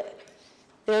feel it.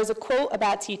 There's a quote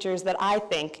about teachers that I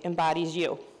think embodies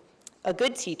you. A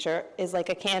good teacher is like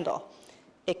a candle.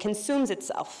 It consumes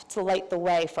itself to light the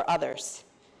way for others.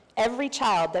 Every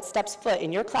child that steps foot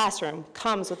in your classroom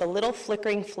comes with a little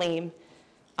flickering flame.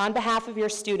 On behalf of your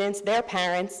students, their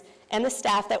parents, and the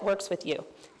staff that works with you,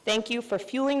 thank you for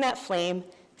fueling that flame,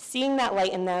 seeing that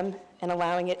light in them, and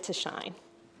allowing it to shine.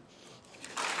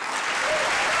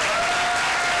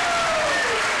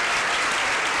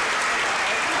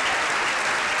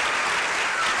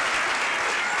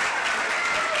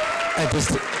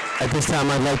 At this time,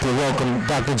 I'd like to welcome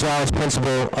Dr. Giles,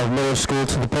 principal of Miller School,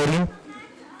 to the podium.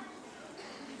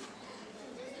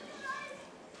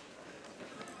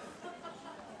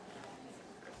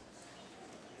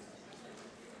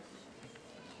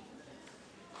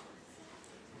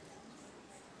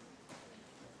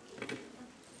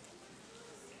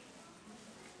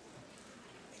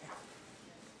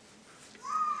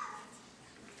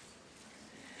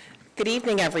 Good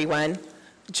evening, everyone.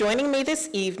 Joining me this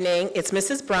evening is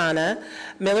Mrs. Brana,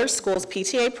 Miller School's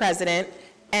PTA president,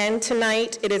 and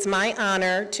tonight it is my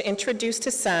honor to introduce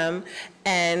to some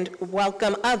and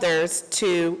welcome others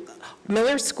to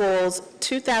Miller School's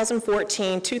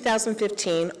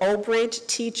 2014-2015 Old Bridge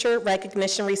Teacher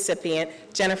Recognition recipient,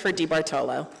 Jennifer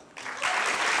DiBartolo.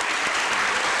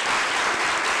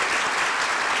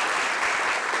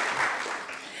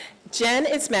 Jen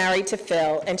is married to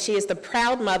Phil, and she is the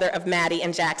proud mother of Maddie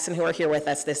and Jackson, who are here with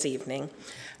us this evening.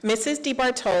 Mrs.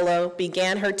 DiBartolo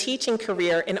began her teaching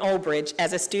career in Old Bridge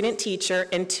as a student teacher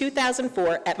in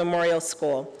 2004 at Memorial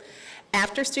School.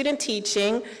 After student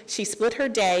teaching, she split her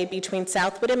day between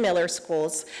Southwood and Miller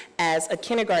schools as a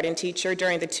kindergarten teacher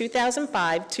during the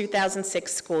 2005-2006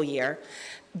 school year.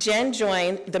 Jen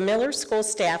joined the Miller School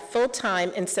staff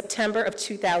full-time in September of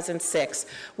 2006,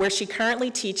 where she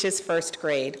currently teaches first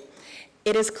grade.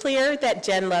 It is clear that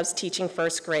Jen loves teaching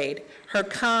first grade. Her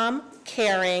calm,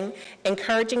 caring,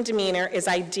 encouraging demeanor is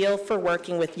ideal for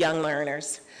working with young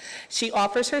learners. She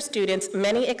offers her students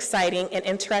many exciting and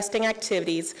interesting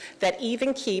activities that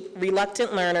even keep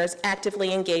reluctant learners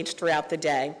actively engaged throughout the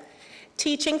day.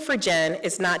 Teaching for Jen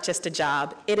is not just a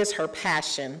job, it is her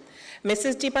passion.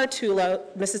 Mrs.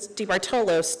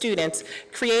 DiBartolo's students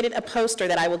created a poster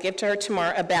that I will give to her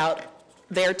tomorrow about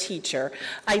their teacher.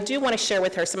 I do want to share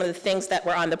with her some of the things that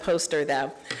were on the poster,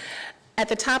 though. At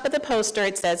the top of the poster,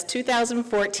 it says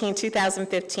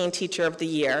 2014-2015 Teacher of the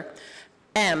Year.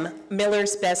 M,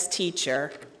 Miller's best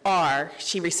teacher. R,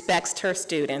 she respects her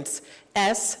students.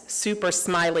 S, super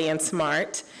smiley and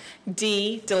smart.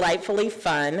 D, delightfully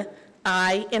fun.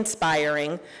 I,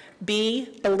 inspiring.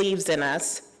 B, believes in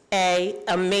us. A,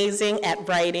 amazing at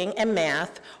writing and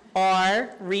math. R,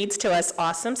 reads to us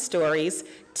awesome stories.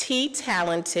 T,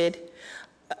 talented.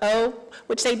 O,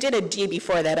 which they did a D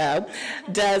before that O,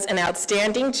 does an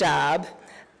outstanding job.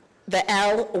 The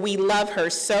L, we love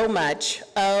her so much.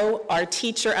 O, our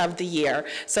teacher of the year.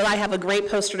 So I have a great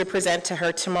poster to present to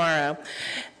her tomorrow.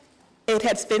 It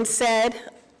has been said,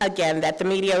 again, that the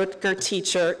mediocre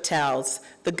teacher tells,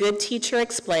 the good teacher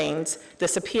explains, the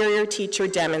superior teacher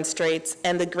demonstrates,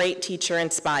 and the great teacher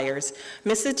inspires.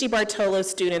 Mrs. DiBartolo's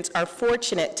students are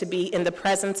fortunate to be in the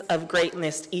presence of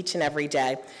greatness each and every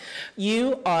day.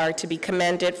 You are to be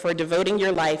commended for devoting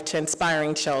your life to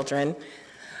inspiring children.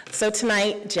 So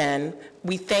tonight, Jen,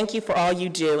 we thank you for all you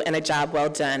do and a job well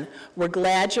done. We're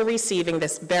glad you're receiving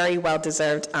this very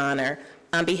well-deserved honor.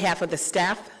 On behalf of the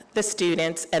staff, the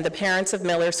students, and the parents of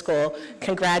Miller School,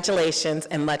 congratulations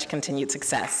and much continued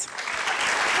success.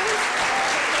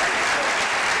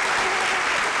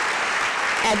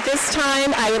 At this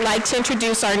time, I would like to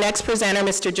introduce our next presenter,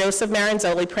 Mr. Joseph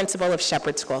Maranzoli, principal of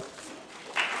Shepherd School.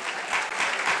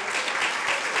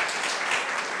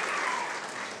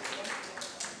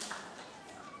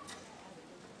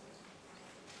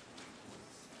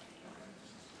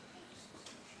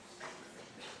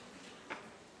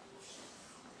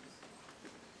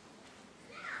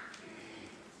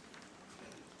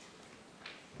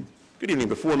 Good evening.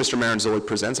 Before Mr. Maranzoli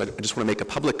presents, I just want to make a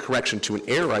public correction to an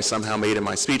error I somehow made in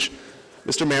my speech.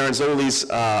 Mr.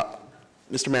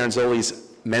 Maranzoli's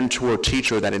mentor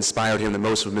teacher that inspired him the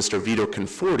most was Mr. Vito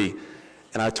Conforti.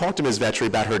 And I talked to Ms. Vetri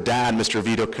about her dad, Mr.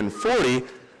 Vito Conforti,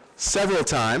 several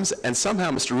times, and somehow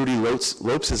Mr. Rudy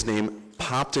Lopes' name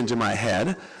popped into my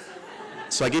head.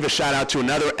 So I gave a shout out to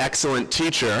another excellent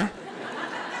teacher.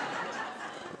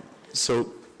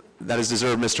 So that is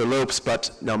deserved, Mr. Lopes,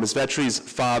 but no, Ms. Vetri's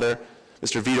father,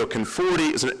 Mr. Vito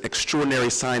Conforti, is an extraordinary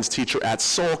science teacher at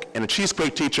Salk and a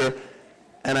cheesequake teacher.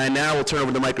 And I now will turn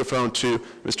over the microphone to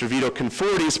Mr. Vito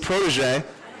Conforti's protege,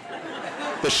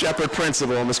 the Shepherd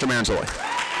principal, Mr. Maranzoli.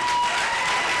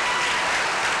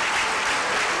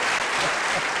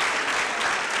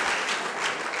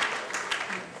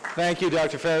 Thank you,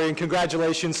 Dr. Ferry, and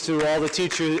congratulations to all the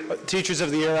teachers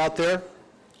of the year out there.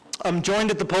 I'm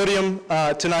joined at the podium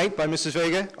tonight by Mrs.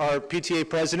 Vega, our PTA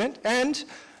president, and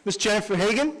Ms. Jennifer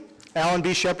Hagan, Alan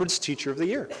B. Shepherd's Teacher of the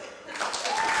Year.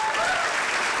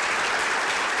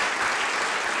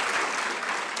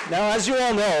 Now, as you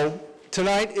all know,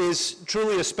 tonight is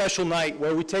truly a special night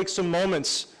where we take some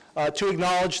moments to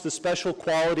acknowledge the special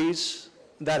qualities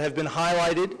that have been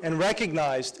highlighted and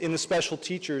recognized in the special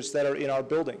teachers that are in our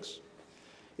buildings.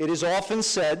 It is often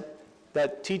said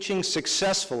that teaching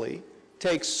successfully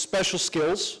takes special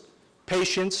skills,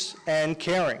 patience, and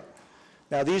caring.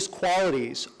 Now, these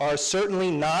qualities are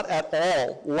certainly not at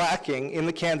all lacking in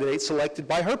the candidate selected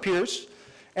by her peers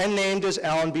and named as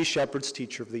Alan B. Shepherd's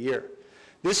Teacher of the Year.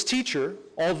 This teacher,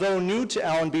 although new to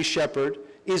Alan B. Shepherd,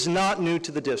 is not new to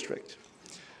the district.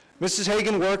 Mrs.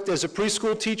 Hagan worked as a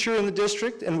preschool teacher in the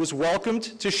district and was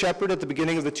welcomed to Shepherd at the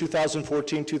beginning of the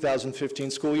 2014-2015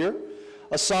 school year.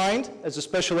 Assigned as a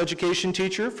special education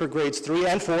teacher for grades 3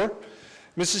 and 4,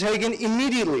 Mrs. Hagan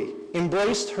immediately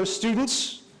embraced her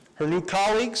students, her new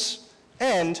colleagues,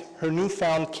 and her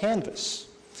newfound canvas.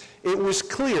 It was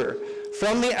clear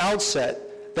from the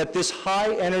outset that this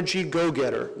high-energy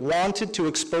go-getter wanted to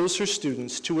expose her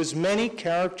students to as many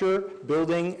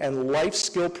character-building and life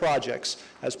skill projects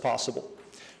as possible.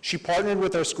 She partnered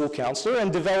with our school counselor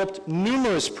and developed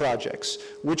numerous projects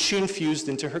which she infused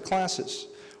into her classes.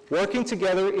 Working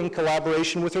together in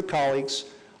collaboration with her colleagues,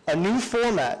 a new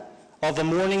format of a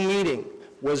morning meeting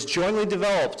was jointly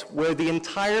developed where the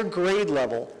entire grade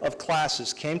level of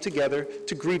classes came together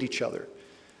to greet each other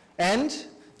and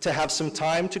to have some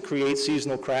time to create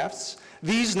seasonal crafts.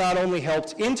 These not only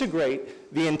helped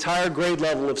integrate the entire grade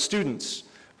level of students,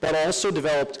 but also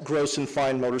developed gross and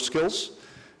fine motor skills,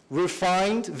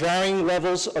 refined varying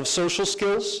levels of social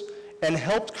skills, and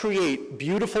helped create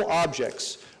beautiful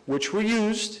objects which were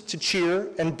used to cheer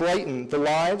and brighten the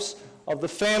lives of the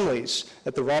families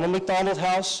at the Ronald McDonald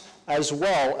House, as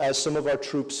well as some of our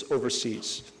troops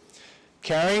overseas.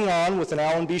 Carrying on with an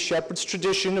Alan B. Shepard's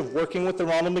tradition of working with the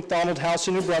Ronald McDonald House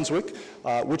in New Brunswick,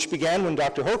 which began when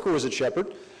Dr. Hoker was at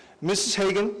Shepherd, Mrs.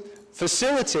 Hagan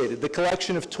facilitated the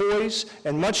collection of toys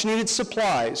and much-needed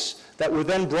supplies that were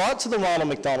then brought to the Ronald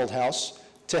McDonald House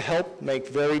to help make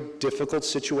very difficult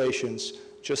situations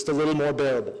just a little more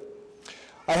bearable.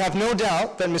 I have no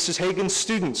doubt that Mrs. Hagan's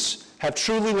students have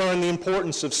truly learned the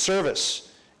importance of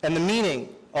service and the meaning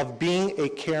of being a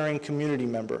caring community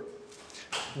member.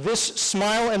 This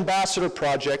Smile Ambassador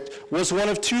project was one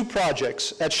of 2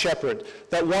 projects at Shepherd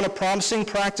that won a Promising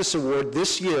Practice Award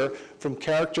this year from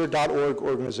Character.org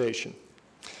organization.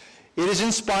 It is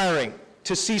inspiring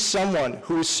to see someone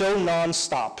who is so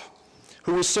nonstop,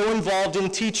 who is so involved in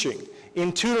teaching,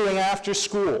 in tutoring after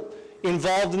school,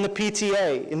 involved in the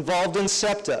PTA, involved in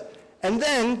SEPTA, and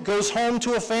then goes home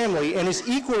to a family and is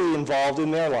equally involved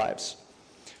in their lives.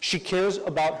 She cares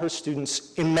about her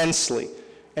students immensely,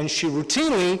 and she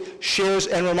routinely shares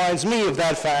and reminds me of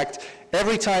that fact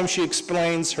every time she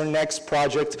explains her next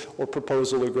project or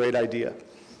proposal or great idea.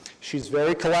 She's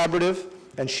very collaborative,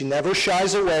 and she never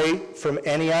shies away from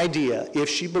any idea if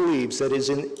she believes that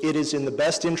it is in the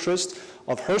best interest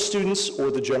of her students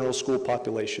or the general school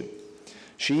population.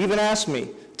 She even asked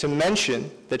me to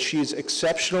mention that she is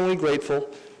exceptionally grateful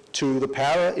to the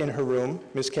para in her room,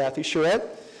 Ms. Kathy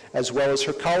Charette, as well as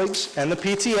her colleagues and the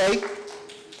PTA,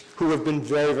 who have been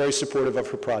very, very supportive of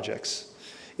her projects.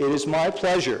 It is my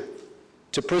pleasure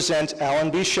to present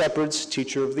Alan B. Shepard's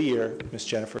Teacher of the Year, Ms.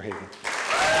 Jennifer Hagan.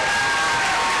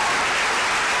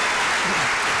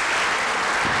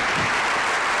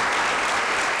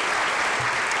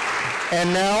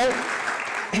 And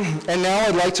now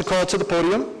I'd like to call to the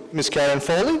podium Ms. Karen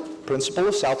Foley, Principal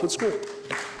of Southwood School.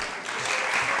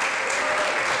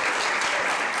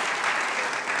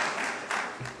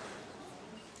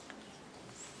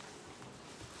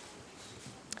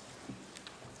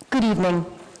 Good evening.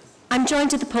 I'm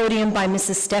joined at the podium by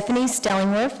Mrs. Stephanie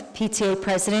Stellingworth, PTA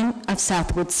President of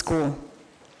Southwood School.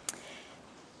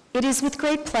 It is with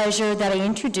great pleasure that I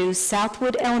introduce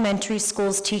Southwood Elementary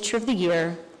School's Teacher of the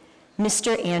Year,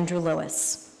 Mr. Andrew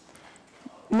Lewis.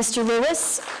 Mr.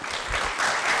 Lewis,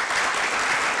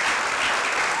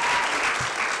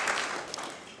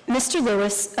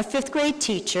 a 5th grade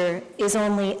teacher, is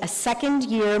only a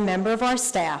 2nd-year member of our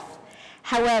staff.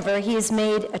 However, he has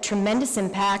made a tremendous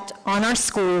impact on our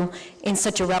school in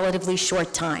such a relatively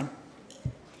short time.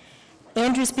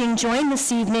 Andrew's being joined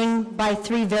this evening by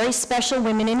 3 very special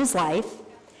women in his life: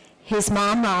 his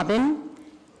mom, Robin,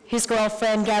 his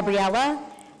girlfriend, Gabriella,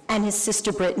 and his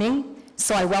sister, Brittany,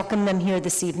 so I welcome them here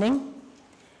this evening.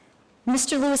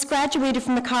 Mr. Lewis graduated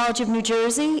from the College of New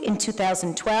Jersey in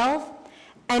 2012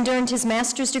 and earned his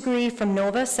master's degree from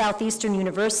Nova Southeastern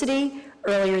University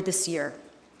earlier this year.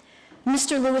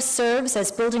 Mr. Lewis serves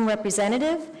as building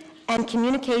representative and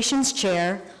communications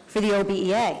chair for the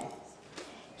OBEA.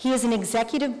 He is an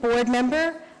executive board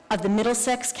member of the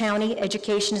Middlesex County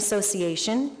Education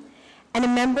Association and a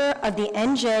member of the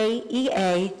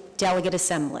NJEA Delegate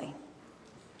Assembly.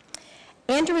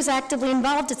 Andrew is actively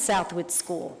involved at Southwood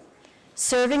School,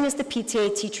 serving as the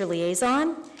PTA teacher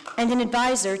liaison and an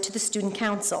advisor to the student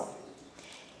council.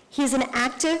 He is an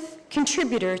active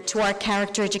contributor to our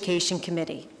Character Education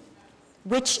Committee,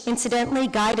 which incidentally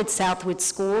guided Southwood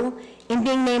School in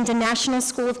being named a National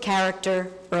School of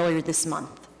Character earlier this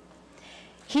month.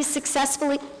 He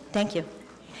successfully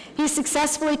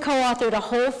co-authored a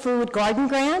whole food garden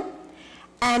grant,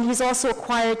 and he's also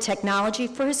acquired technology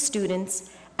for his students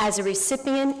as a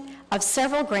recipient of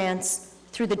several grants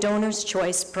through the Donor's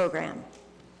Choice program.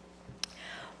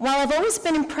 While I've always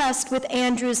been impressed with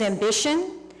Andrew's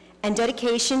ambition and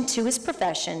dedication to his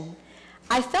profession,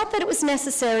 I felt that it was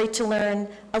necessary to learn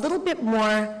a little bit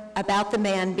more about the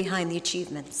man behind the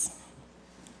achievements.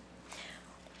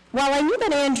 While I knew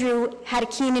that Andrew had a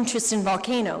keen interest in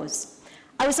volcanoes,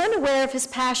 I was unaware of his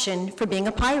passion for being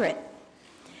a pirate.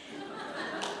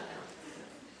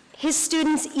 His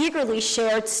students eagerly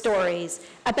shared stories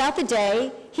about the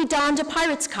day he donned a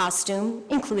pirate's costume,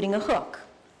 including a hook.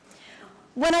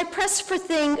 When I pressed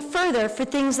further for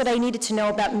things that I needed to know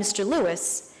about Mr.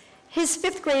 Lewis, his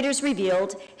 5th graders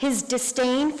revealed his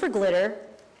disdain for glitter,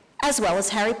 as well as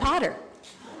Harry Potter.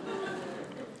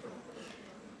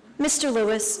 Mr.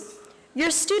 Lewis,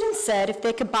 your students said if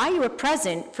they could buy you a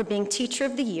present for being Teacher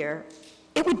of the Year,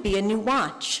 it would be a new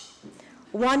watch,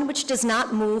 one which does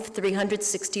not move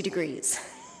 360 degrees,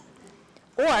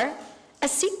 or a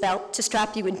seatbelt to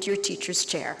strap you into your teacher's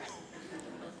chair.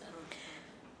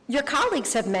 Your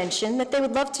colleagues have mentioned that they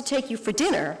would love to take you for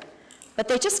dinner, but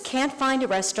they just can't find a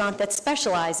restaurant that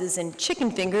specializes in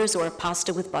chicken fingers or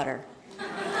pasta with butter.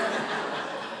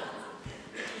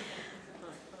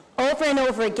 and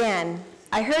over again,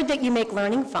 I heard that you make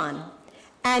learning fun,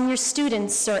 and your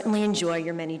students certainly enjoy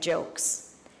your many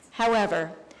jokes.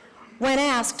 However, when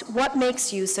asked what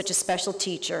makes you such a special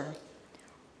teacher,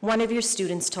 one of your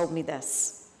students told me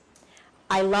this: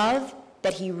 "I love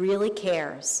that he really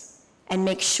cares and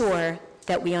makes sure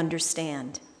that we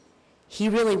understand. He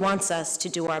really wants us to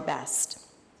do our best."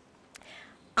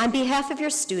 On behalf of your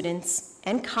students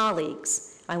and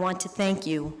colleagues, I want to thank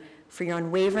you for your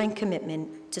unwavering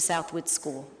commitment to Southwood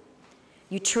School.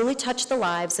 You truly touch the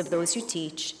lives of those you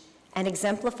teach and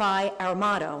exemplify our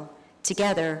motto,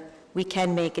 "Together we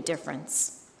can make a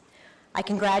difference." I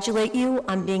congratulate you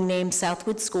on being named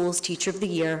Southwood School's Teacher of the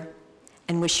Year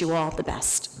and wish you all the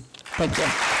best. Thank you.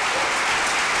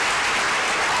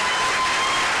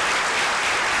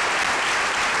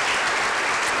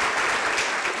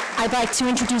 I'd like to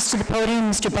introduce to the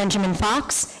podium Mr. Benjamin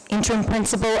Fox, Interim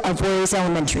Principal of Voorhees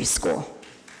Elementary School.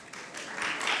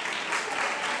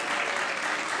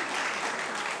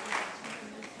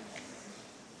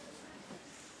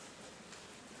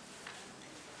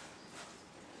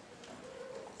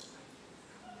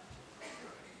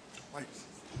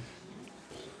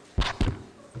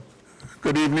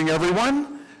 Good evening,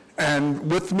 everyone.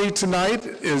 And with me tonight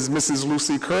is Mrs.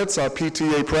 Lucy Kurtz, our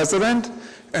PTA president,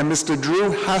 and Mr.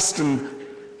 Drew Hastenstab,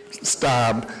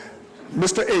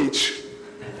 Mr. H,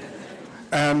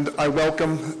 and I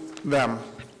welcome them.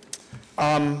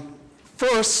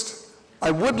 First,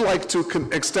 I would like to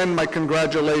extend my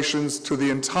congratulations to the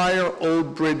entire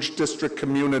Old Bridge District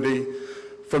community,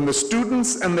 from the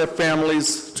students and their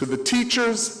families to the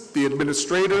teachers, the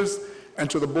administrators, and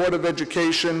to the Board of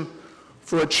Education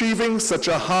for achieving such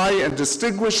a high and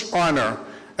distinguished honor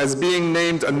as being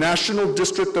named a National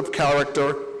District of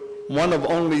Character, one of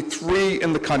only 3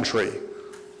 in the country.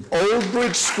 Old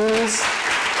Bridge schools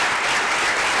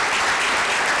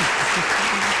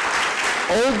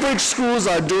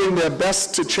are doing their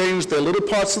best to change their little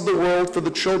parts of the world for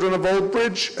the children of Old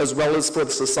Bridge, as well as for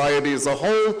the society as a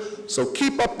whole. So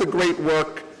keep up the great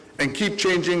work and keep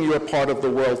changing your part of the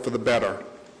world for the better.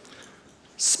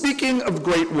 Speaking of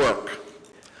great work,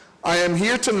 I am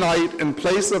here tonight in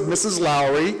place of Mrs.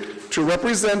 Lowry to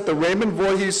represent the Raymond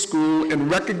Voorhees School in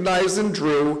recognizing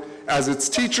Drew as its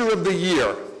Teacher of the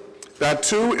Year. That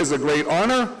too is a great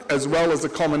honor, as well as a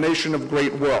culmination of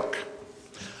great work.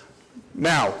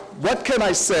 Now, what can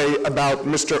I say about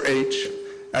Mr. H,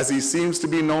 as he seems to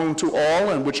be known to all,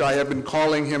 and which I have been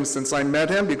calling him since I met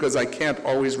him because I can't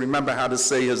always remember how to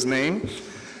say his name?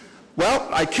 Well,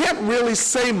 I can't really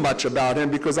say much about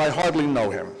him because I hardly know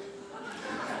him.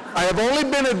 I have only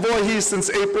been at Voorhees since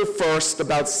April 1st,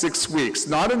 about 6 weeks.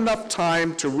 Not enough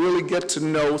time to really get to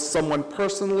know someone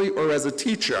personally or as a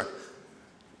teacher.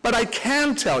 But I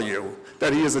can tell you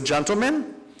that he is a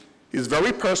gentleman, he's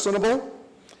very personable,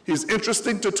 he's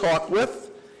interesting to talk with,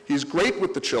 he's great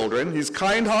with the children, he's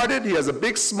kind-hearted, he has a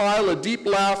big smile, a deep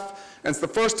laugh, and it's the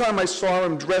first time I saw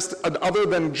him dressed other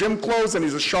than gym clothes, and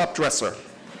he's a sharp dresser.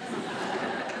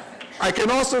 I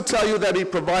can also tell you that he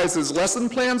provides his lesson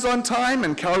plans on time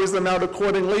and carries them out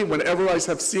accordingly whenever I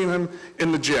have seen him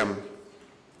in the gym.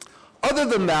 Other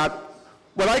than that,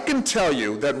 what I can tell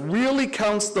you that really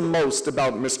counts the most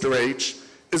about Mr. H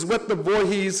is what the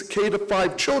Voorhees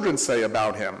K-5 children say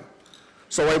about him.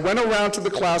 So I went around to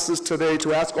the classes today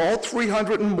to ask all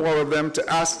 300 and more of them to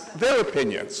ask their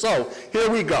opinion. So here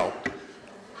we go.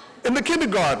 In the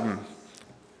kindergarten,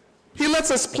 he lets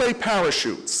us play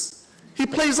parachutes. He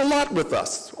plays a lot with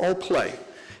us, all play.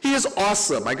 He is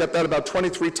awesome. I got that about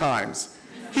 23 times.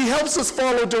 He helps us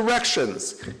follow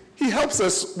directions. He helps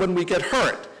us when we get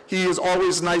hurt. He is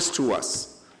always nice to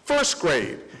us. First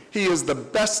grade, he is the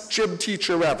best gym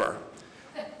teacher ever.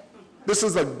 This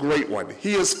is a great one.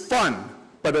 He is fun,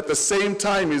 but at the same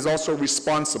time, he's also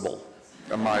responsible.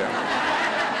 Amaya.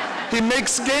 He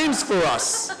makes games for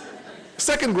us.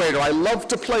 Second grader, I love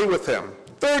to play with him.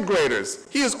 Third graders,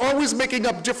 he is always making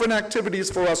up different activities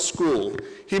for our school.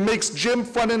 He makes gym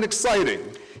fun and exciting.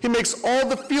 He makes all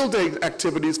the field day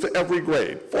activities for every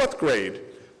grade. Fourth grade,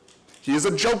 he is a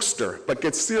jokester, but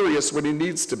gets serious when he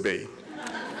needs to be.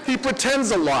 He pretends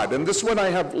a lot, and this one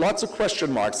I have lots of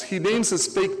question marks. He names his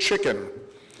fake chicken.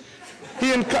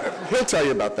 He'll tell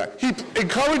you about that. He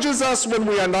encourages us when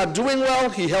we are not doing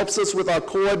well. He helps us with our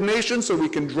coordination so we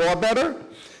can draw better.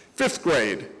 Fifth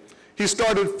grade, he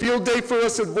started field day for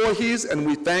us at Voorhees, and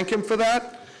we thank him for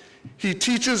that. He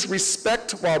teaches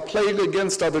respect while playing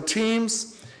against other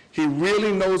teams. He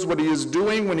really knows what he is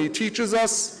doing when he teaches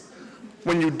us.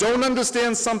 When you don't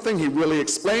understand something, he really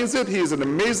explains it. He is an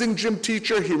amazing gym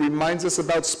teacher. He reminds us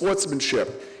about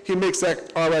sportsmanship. He makes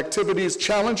our activities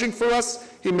challenging for us.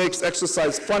 He makes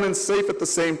exercise fun and safe at the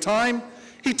same time.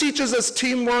 He teaches us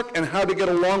teamwork and how to get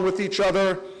along with each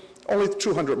other. Only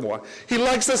 200 more. He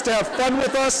likes us to have fun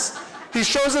with us. He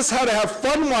shows us how to have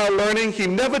fun while learning. He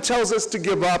never tells us to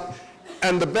give up.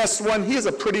 And the best one, he is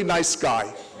a pretty nice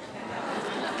guy.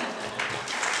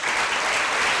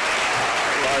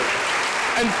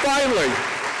 And finally,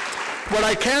 what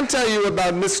I can tell you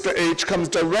about Mr. H comes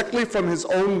directly from his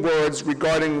own words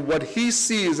regarding what he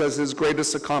sees as his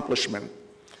greatest accomplishment.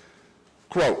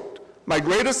 Quote, "My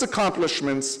greatest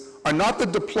accomplishments are not the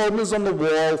diplomas on the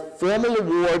wall, formal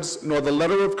awards, nor the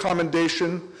letter of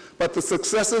commendation, but the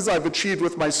successes I've achieved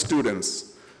with my students.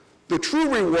 The true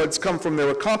rewards come from their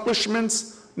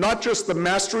accomplishments, not just the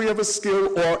mastery of a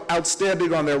skill or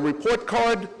outstanding on their report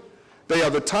card. They are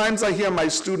the times I hear my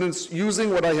students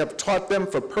using what I have taught them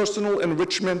for personal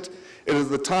enrichment. It is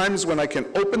the times when I can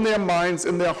open their minds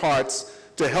and their hearts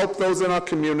to help those in our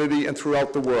community and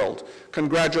throughout the world.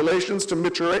 Congratulations to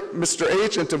Mr.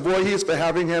 H and to Voorhees for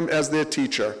having him as their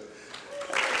teacher."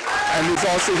 And he's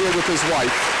also here with his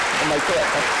wife. Am I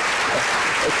correct?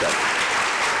 Okay.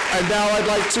 And now I'd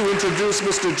like to introduce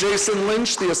Mr. Jason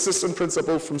Lynch, the assistant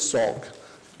principal from Sauk.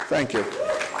 Thank you.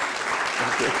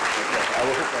 Thank you.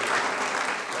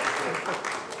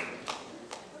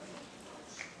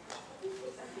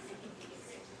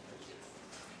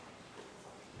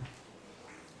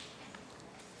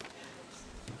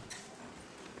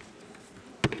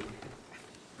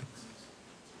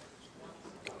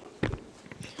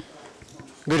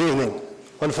 Good evening.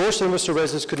 Unfortunately, Mr.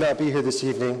 Rezes could not be here this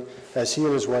evening as he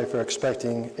and his wife are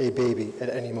expecting a baby at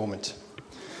any moment.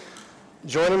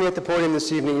 Joining me at the podium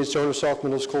this evening is Jonas Salk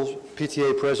Middle School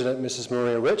PTA President, Mrs.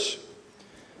 Maria Rich,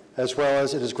 as well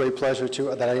as it is great pleasure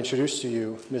that I introduce to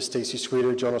you Ms. Stacy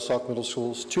Sweeter, Jonas Salk Middle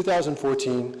School's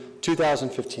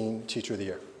 2014-2015 Teacher of the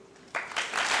Year.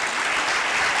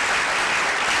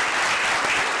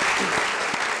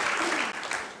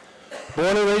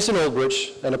 Born and raised in Old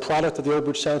Bridge and a product of the Old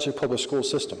Bridge Township Public School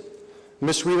System,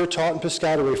 Ms. Sweeter taught in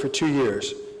Piscataway for 2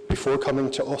 years before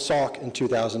coming to Sauk in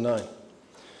 2009.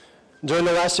 During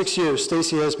the last 6 years,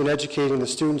 Stacy has been educating the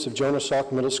students of Jonas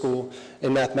Salk Middle School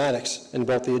in mathematics in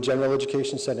both the general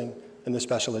education setting and the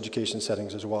special education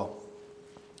settings as well.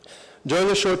 During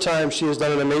this short time, she has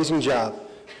done an amazing job,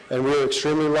 and we are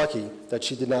extremely lucky that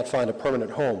she did not find a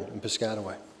permanent home in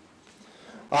Piscataway.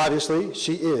 Obviously,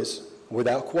 she is,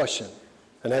 without question,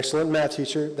 an excellent math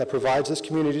teacher that provides this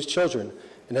community's children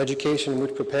an education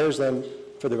which prepares them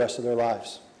for the rest of their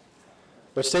lives.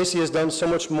 But Stacy has done so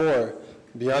much more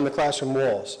beyond the classroom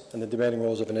walls and the demanding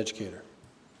roles of an educator.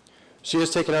 She has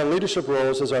taken on leadership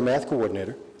roles as our math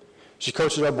coordinator. She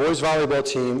coaches our boys volleyball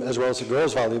team as well as the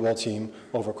girls volleyball team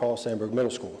over Carl Sandburg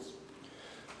Middle School.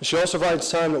 She also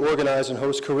finds time to organize and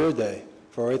host Career Day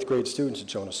for our 8th grade students at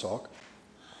Jonas Salk.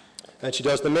 And she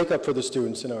does the makeup for the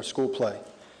students in our school play.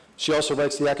 She also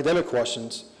writes the academic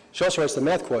questions. She also writes the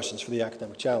math questions for the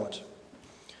academic challenge.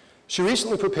 She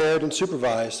recently prepared and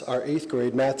supervised our 8th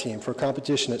grade math team for a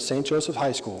competition at St. Joseph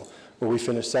High School, where we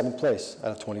finished 7th place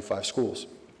out of 25 schools.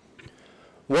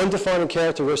 One defining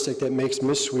characteristic that makes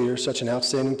Ms. Sweeter such an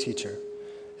outstanding teacher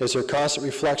is her constant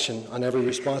reflection on every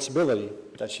responsibility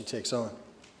that she takes on.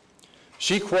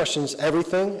 She questions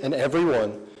everything and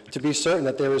everyone to be certain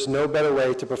that there is no better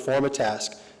way to perform a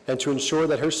task and to ensure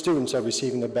that her students are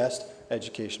receiving the best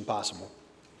education possible.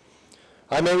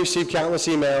 I may receive countless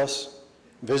emails,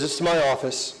 visits to my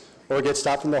office, or get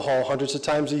stopped in the hall hundreds of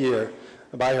times a year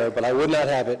by her, but I would not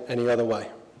have it any other way.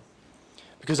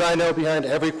 Because I know behind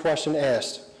every question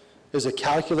asked is a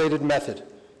calculated method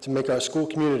to make our school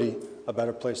community a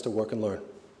better place to work and learn.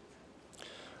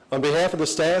 On behalf of the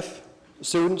staff,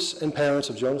 students, and parents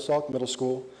of Jonas Salk Middle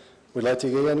School, we'd like to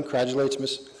again congratulate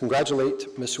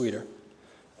Ms. Sweeter.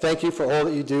 Thank you for all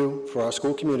that you do for our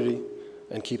school community,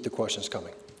 and keep the questions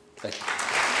coming. Thank you.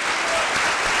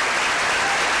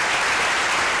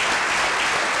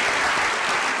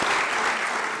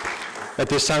 At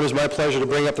this time, it's my pleasure to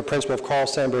bring up the principal of Carl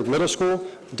Sandburg Middle School,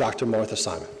 Dr. Martha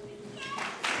Simon.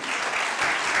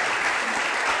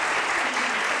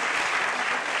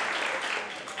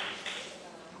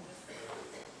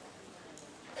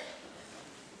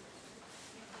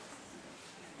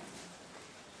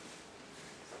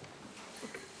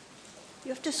 You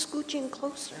have to scooch in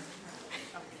closer.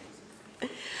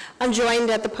 I'm joined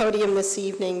at the podium this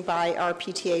evening by our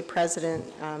PTA president,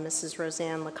 Mrs.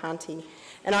 Roseanne LeConte.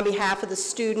 And on behalf of the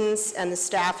students and the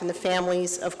staff and the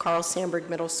families of Carl Sandburg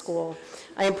Middle School,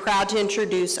 I am proud to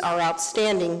introduce our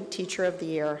outstanding Teacher of the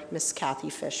Year, Ms. Kathy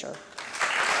Fisher.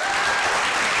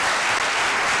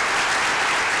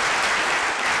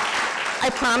 I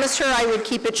promised her I would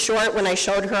keep it short. When I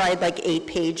showed her I had like 8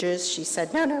 pages, she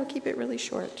said, no, keep it really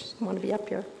short. I want to be up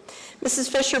here.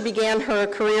 Mrs. Fisher began her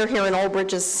career here in Old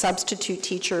Bridge as a substitute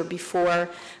teacher before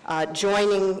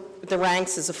joining the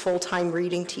ranks as a full-time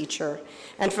reading teacher.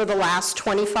 And for the last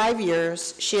 25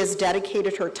 years, she has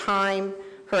dedicated her time,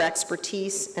 her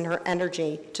expertise, and her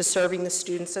energy to serving the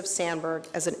students of Sandburg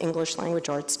as an English language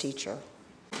arts teacher.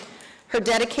 Her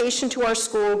dedication to our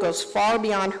school goes far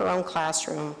beyond her own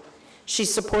classroom. She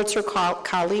supports her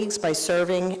colleagues by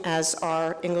serving as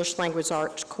our English language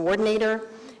arts coordinator,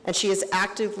 and she is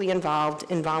actively involved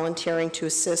in volunteering to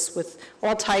assist with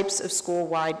all types of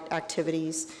school-wide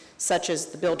activities, such as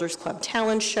the Builders Club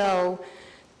Talent Show,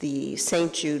 the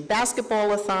St. Jude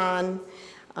Basketball-a-thon.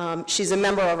 She's a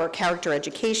member of our character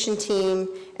education team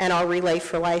and our Relay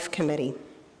for Life committee.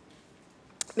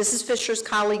 Mrs. Fisher's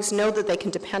colleagues know that they can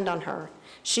depend on her.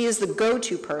 She is the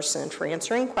go-to person for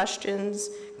answering questions,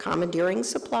 commandeering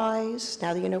supplies,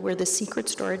 now that you know where the secret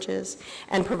storage is,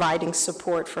 and providing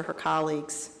support for her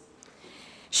colleagues.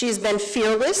 She has been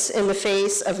fearless in the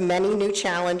face of many new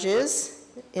challenges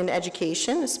in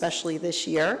education, especially this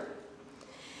year.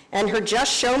 And her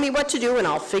just show me what to do and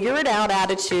I'll figure it out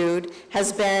attitude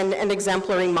has been an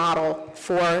exemplary model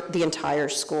for the entire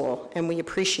school, and we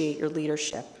appreciate your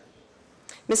leadership.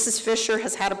 Mrs. Fisher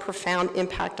has had a profound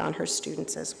impact on her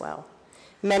students as well.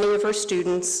 Many of her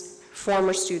students,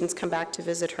 former students, come back to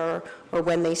visit her, or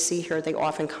when they see her, they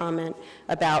often comment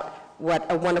about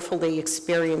what a wonderful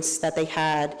experience that they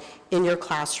had in your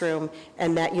classroom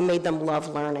and that you made them love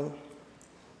learning.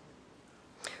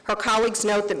 Her colleagues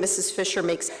note that Mrs. Fisher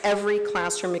makes every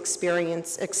classroom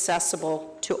experience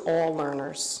accessible to all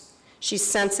learners. She's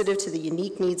sensitive to the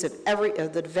unique needs of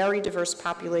the very diverse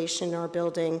population in our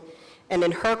building, and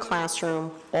in her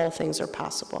classroom, all things are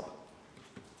possible.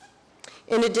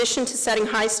 In addition to setting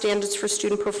high standards for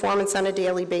student performance on a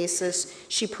daily basis,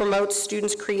 she promotes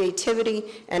students' creativity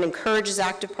and encourages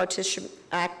active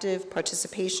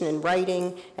participation in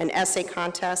writing and essay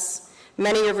contests.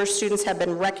 Many of her students have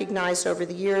been recognized over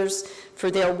the years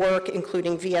for their work,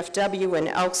 including VFW and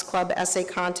Elks Club essay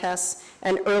contests,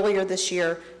 and earlier this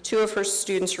year, 2 of her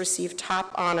students received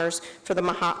top honors for the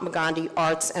Mahatma Gandhi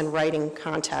Arts and Writing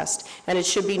Contest. And it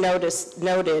should be noted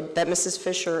that Mrs.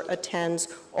 Fisher attends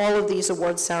all of these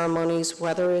award ceremonies,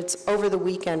 whether it's over the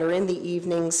weekend or in the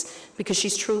evenings, because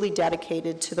she's truly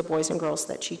dedicated to the boys and girls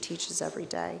that she teaches every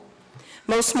day.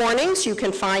 Most mornings, you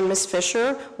can find Ms.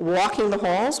 Fisher walking the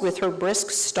halls with her brisk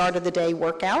start of the day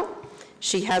workout.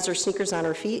 She has her sneakers on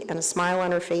her feet and a smile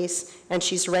on her face, and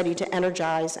she's ready to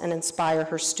energize and inspire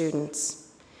her students.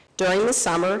 During the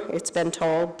summer, it's been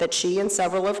told that she and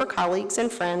several of her colleagues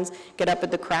and friends get up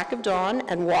at the crack of dawn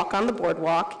and walk on the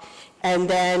boardwalk, and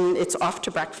then it's off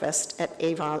to breakfast at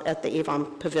the Avon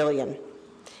Pavilion.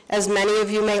 As many of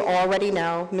you may already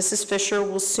know, Mrs. Fisher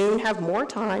will soon have more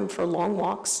time for long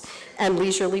walks and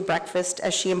leisurely breakfast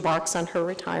as she embarks on her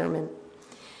retirement.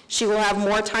 She will have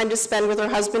more time to spend with her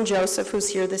husband, Joseph, who's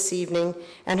here this evening,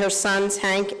 and her sons,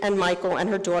 Hank and Michael, and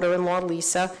her daughter-in-law,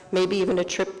 Lisa, maybe even a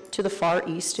trip to the Far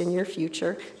East in your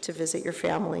future to visit your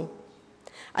family.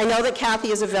 I know that Kathy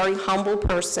is a very humble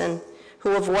person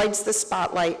who avoids the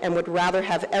spotlight and would rather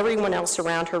have everyone else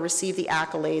around her receive the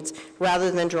accolades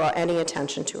rather than draw any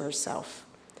attention to herself.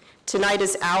 Tonight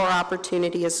is our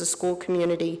opportunity as a school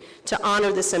community to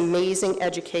honor this amazing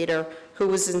educator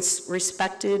who is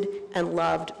respected and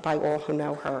loved by all who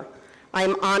know her. I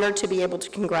am honored to be able to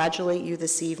congratulate you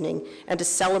this evening and to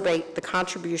celebrate the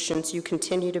contributions you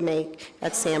continue to make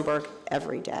at Sandburg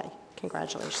every day.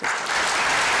 Congratulations.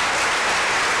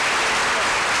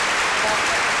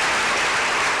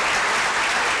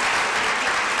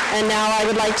 And now I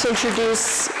would like to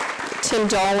introduce Tim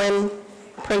Dolan,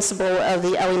 principal of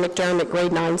the Ellie McDermott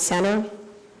Grade 9 Center.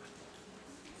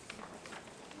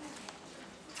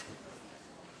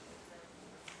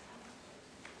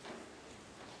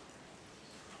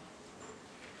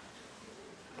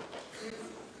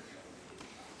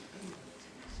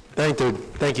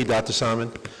 Thank you, Dr.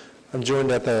 Simon. I'm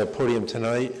joined at the podium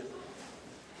tonight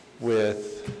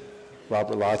with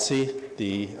Robert Lotzi,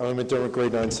 the Ellie McDermott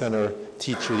Grade 9 Center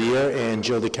Teacher of the Year, and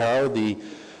Joe DeCaro, the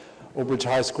Old Bridge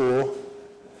High School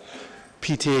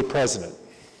PTA President.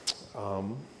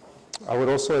 I would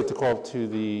also like to call up to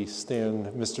the stand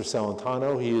Mr.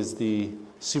 Salentano. He is the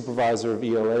Supervisor of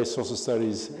ELA, Social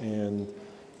Studies and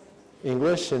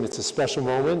English, and it's a special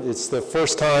moment. It's the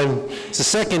first time, it's the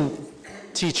second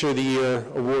Teacher of the Year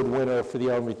award winner for the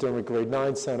Ellie McDermott Grade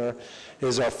 9 Center. It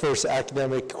is our first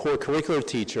academic core curricular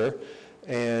teacher,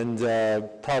 and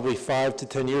probably 5 to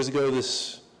 10 years ago,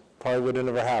 this Probably would have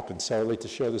never happened, so I'd like to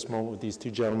share this moment with these two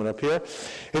gentlemen up here.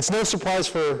 It's no surprise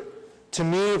to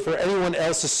me or for anyone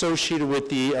else associated with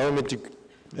the Element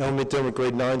Dermott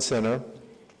Grade 9 Center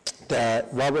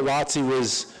that Robert Lotze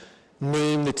was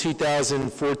named the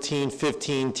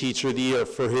 2014-15 Teacher of the Year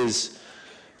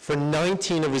for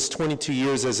 19 of his 22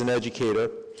 years as an educator.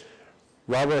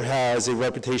 Robert has a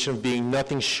reputation of being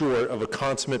nothing short of a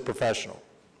consummate professional.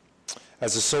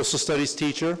 As a social studies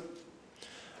teacher,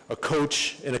 a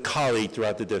coach, and a colleague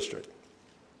throughout the district.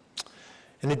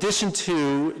 In addition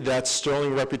to that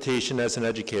sterling reputation as an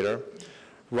educator,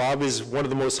 Rob is one of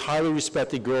the most highly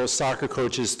respected girls soccer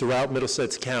coaches throughout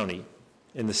Middlesex County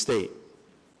in the state,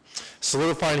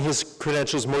 solidifying his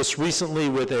credentials most recently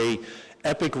with an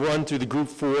epic run through the Group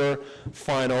 4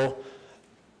 final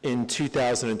in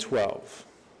 2012.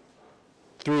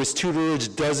 Through his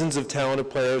tutelage, dozens of talented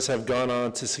players have gone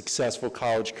on to successful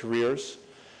college careers.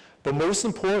 But most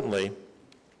importantly,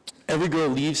 every girl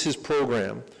leaves his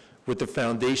program with the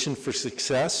foundation for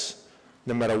success,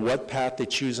 no matter what path they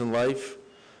choose in life,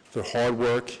 through hard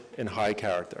work and high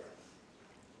character.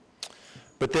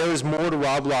 But there is more to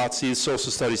Rob Lotze,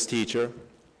 social studies teacher,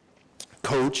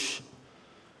 coach,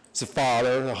 as a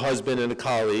father, a husband, and a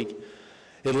colleague.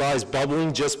 It lies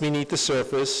bubbling just beneath the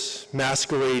surface,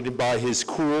 masqueraded by his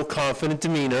cool, confident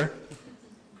demeanor,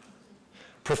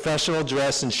 professional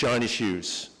dress, and shiny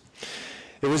shoes.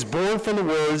 It was born from the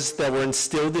words that were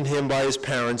instilled in him by his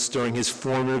parents during his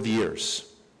formative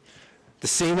years. The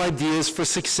same ideas for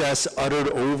success uttered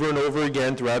over and over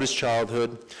again throughout his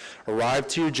childhood: arrive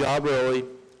to your job early,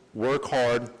 work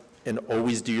hard, and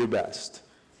always do your best.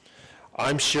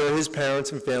 I'm sure his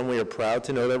parents and family are proud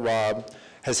to know that Rob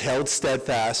has held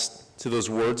steadfast to those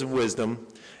words of wisdom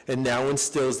and now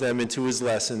instills them into his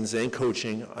lessons and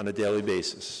coaching on a daily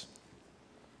basis.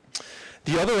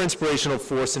 The other inspirational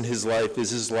force in his life is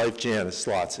his wife, Janice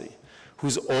Lotze,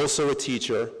 who's also a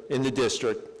teacher in the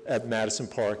district at Madison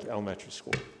Park Elementary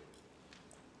School.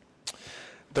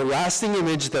 The lasting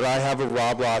image that I have of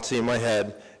Rob Lotze in my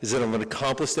head is that I'm an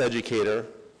accomplished educator,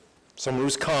 someone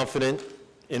who's confident,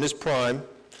 in his prime,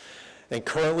 and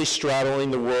currently straddling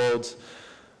the world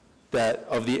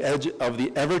of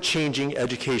the ever-changing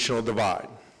educational divide.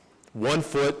 One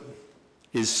foot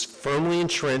is firmly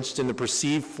entrenched in the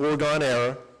perceived foregone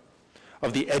era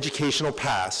of the educational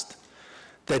past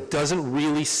that doesn't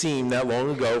really seem that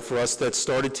long ago for us that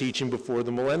started teaching before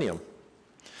the millennium.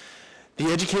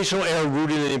 The educational era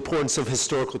rooted in the importance of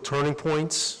historical turning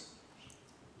points,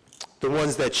 the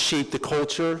ones that shape the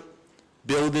culture,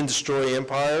 build and destroy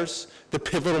empires, the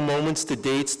pivotal moments, the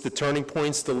dates, the turning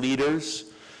points, the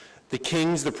leaders, the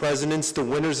kings, the presidents, the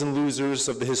winners and losers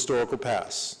of the historical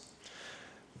past.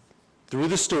 Through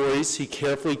the stories, he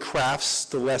carefully crafts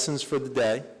the lessons for the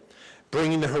day,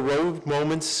 bringing the heroic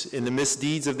moments and the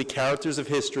misdeeds of the characters of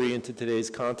history into today's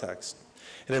context.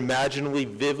 An imaginably,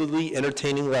 vividly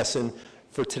entertaining lesson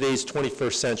for today's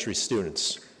 21st century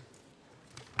students.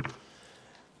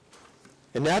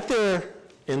 And that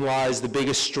therein lies the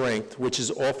biggest strength, which is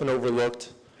often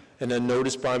overlooked and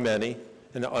unnoticed by many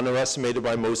and underestimated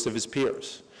by most of his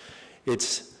peers.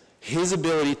 It's his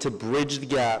ability to bridge the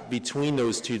gap between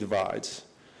those two divides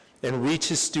and reach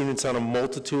his students on a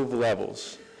multitude of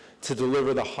levels to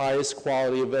deliver the highest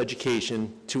quality of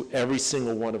education to every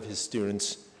single one of his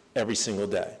students every single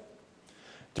day.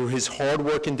 Through his hard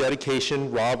work and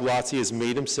dedication, Rob Lotze has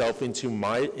made himself into,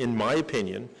 in my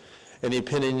opinion, and the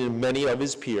opinion of many of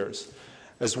his peers,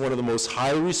 as one of the most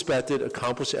highly respected,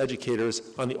 accomplished educators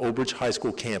on the Old Bridge High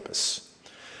School campus.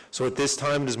 So at this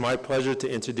time, it is my pleasure to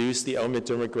introduce the Element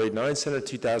Dermott Grade 9 Center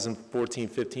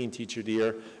 2014-15 Teacher of the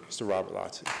Year, Mr. Robert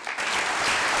Lotze.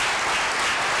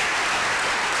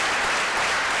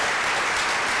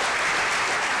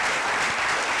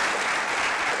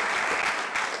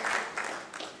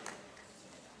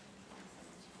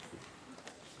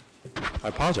 I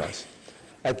apologize.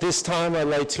 At this time, I'd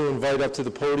like to invite up to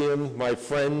the podium my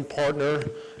friend, partner,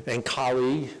 and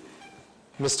colleague,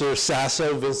 Mr.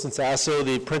 Sasso, Vincent Sasso,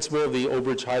 the principal of the Old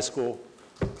Bridge High School.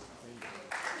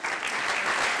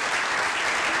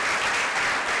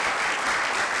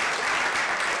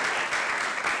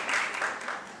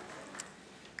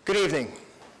 Good evening.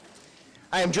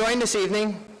 I am joined this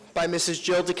evening by Mrs.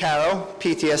 Jill DeCaro,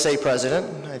 PTSA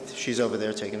President. She's over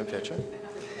there taking a picture.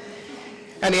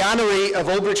 And the honoree of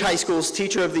Old Bridge High School's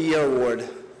Teacher of the Year Award,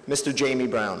 Mr. Jamie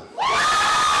Brown.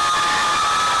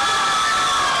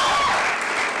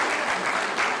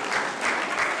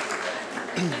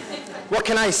 What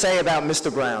can I say about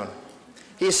Mr. Brown?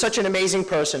 He is such an amazing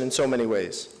person in so many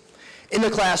ways. In the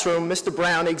classroom, Mr.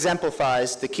 Brown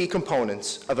exemplifies the key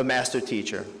components of a master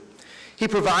teacher. He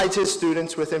provides his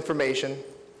students with information,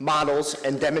 models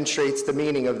and demonstrates the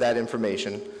meaning of that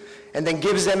information, and then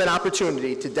gives them an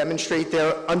opportunity to demonstrate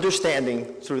their understanding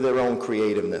through their own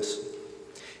creativeness.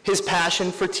 His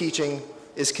passion for teaching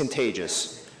is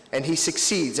contagious, and he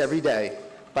succeeds every day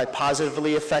by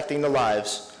positively affecting the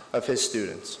lives of his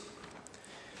students.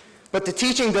 But the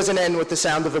teaching doesn't end with the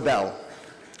sound of a bell.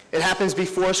 It happens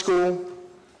before school,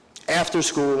 after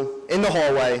school, in the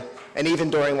hallway, and even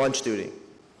during lunch duty.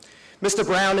 Mr.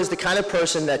 Brown is the kind of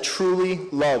person that truly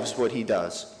loves what he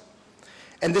does.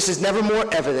 And this is never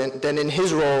more evident than in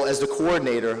his role as the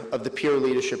coordinator of the Peer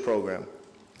Leadership Program.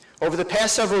 Over the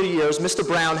past several years, Mr.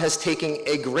 Brown has taken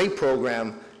a great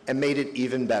program and made it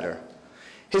even better.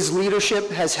 His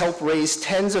leadership has helped raise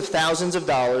tens of thousands of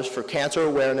dollars for cancer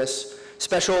awareness,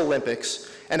 Special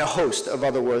Olympics, and a host of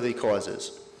other worthy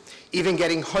causes, even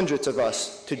getting hundreds of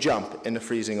us to jump in the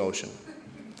freezing ocean.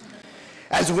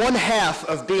 As one half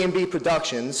of B&B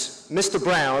Productions, Mr.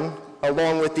 Brown,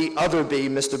 along with the other B,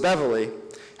 Mr. Beverly,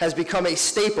 has become a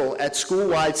staple at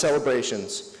school-wide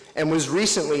celebrations and was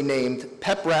recently named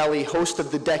Pep Rally Host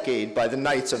of the Decade by the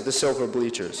Knights of the Silver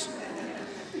Bleachers.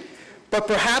 But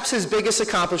perhaps his biggest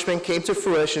accomplishment came to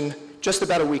fruition just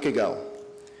about a week ago.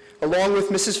 Along with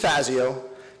Mrs. Fazio,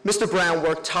 Mr. Brown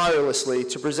worked tirelessly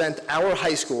to present our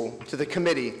high school to the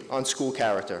Committee on School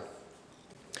Character.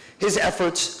 His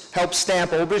efforts helped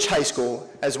stamp Old Bridge High School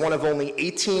as one of only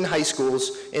 18 high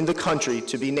schools in the country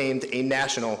to be named a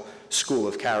National School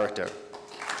of Character.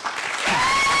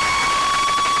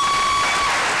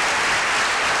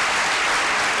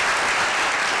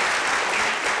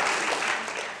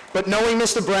 But knowing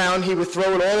Mr. Brown, he would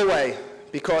throw it all away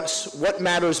because what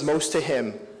matters most to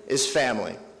him is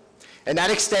family. And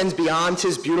that extends beyond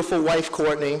his beautiful wife,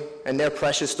 Courtney, and their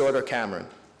precious daughter, Cameron.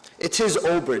 It's his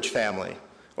Old Bridge family,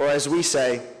 or as we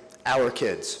say, our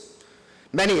kids,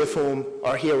 many of whom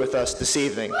are here with us this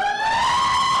evening.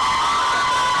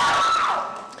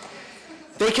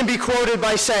 They can be quoted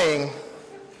by saying,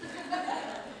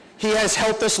 "He has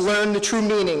helped us learn the true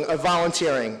meaning of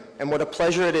volunteering and what a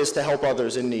pleasure it is to help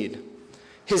others in need.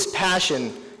 His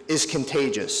passion is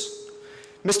contagious.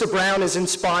 Mr. Brown is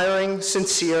inspiring,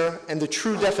 sincere, and the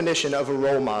true definition of a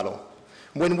role model.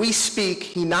 When we speak,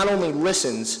 he not only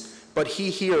listens, but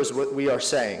he hears what we are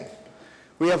saying.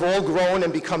 We have all grown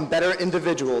and become better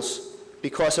individuals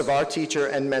because of our teacher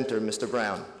and mentor, Mr.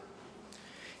 Brown.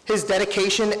 His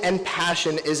dedication and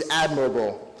passion is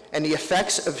admirable, and the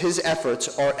effects of his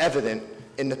efforts are evident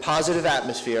in the positive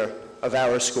atmosphere of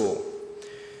our school."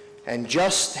 And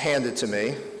just handed to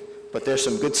me, but there's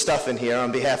some good stuff in here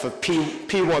on behalf of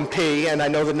P1P, and I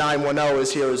know the 910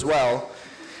 is here as well.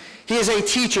 He is a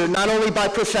teacher not only by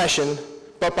profession,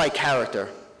 but by character.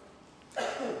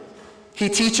 He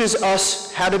teaches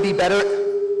us how to be better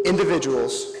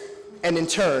individuals and in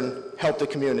turn help the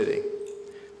community.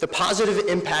 The positive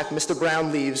impact Mr.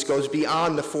 Brown leaves goes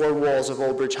beyond the four walls of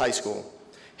Old Bridge High School.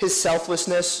 His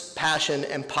selflessness, passion,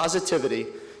 and positivity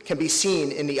can be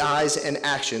seen in the eyes and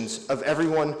actions of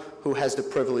everyone who has the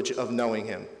privilege of knowing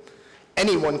him.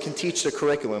 Anyone can teach the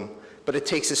curriculum, but it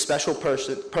takes a special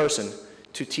person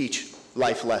to teach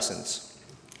life lessons.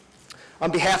 On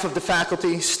behalf of the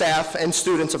faculty, staff, and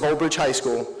students of Old Bridge High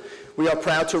School, we are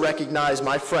proud to recognize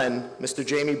my friend, Mr.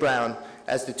 Jamie Brown,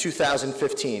 as the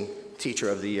 2015 Teacher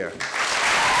of the Year.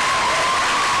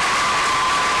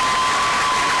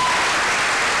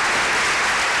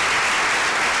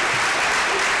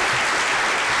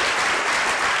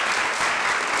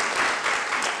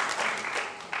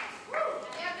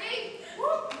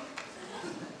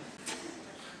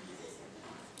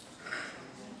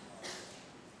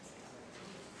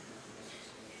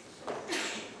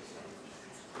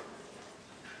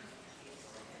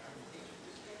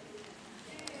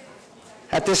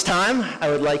 At this time, I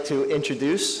would like to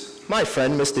introduce my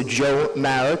friend, Mr. Joe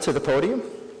Mara, to the podium.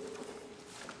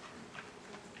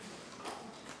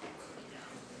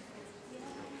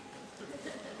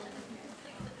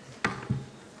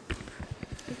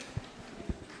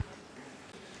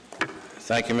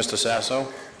 Thank you, Mr.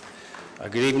 Sasso.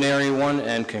 Good evening, everyone,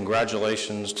 and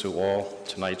congratulations to all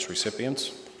tonight's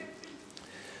recipients.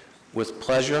 With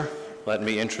pleasure, let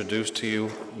me introduce to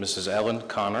you Mrs. Ellen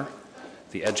Connor,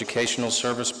 the Educational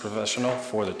Service Professional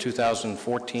for the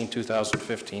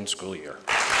 2014-2015 school year.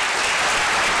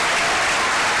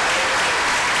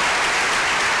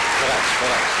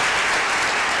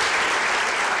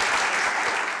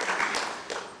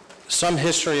 Some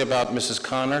history about Mrs.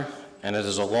 Connor, and it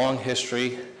is a long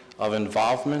history of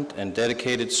involvement and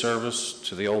dedicated service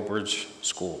to the Old Bridge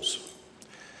schools.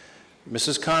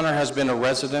 Mrs. Connor has been a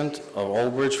resident of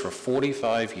Old Bridge for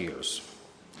 45 years.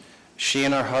 She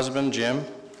and her husband, Jim,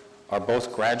 are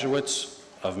both graduates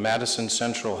of Madison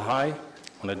Central High,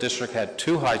 when the district had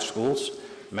two high schools,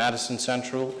 Madison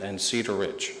Central and Cedar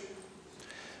Ridge.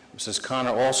 Mrs. Connor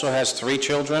also has 3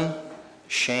 children,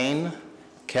 Shane,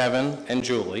 Kevin, and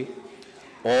Julie,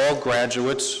 all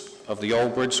graduates of the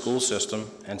Old Bridge school system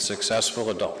and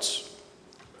successful adults.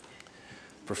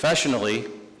 Professionally,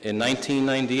 in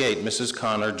 1998, Mrs.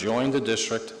 Connor joined the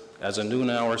district as a noon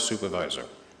hour supervisor.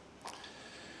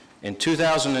 In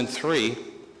 2003,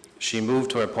 she moved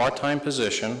to a part-time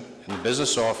position in the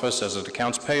business office as an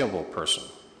accounts payable person.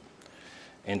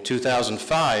 In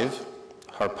 2005,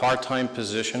 her part-time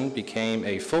position became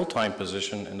a full-time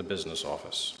position in the business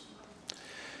office.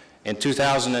 In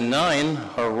 2009,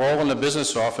 her role in the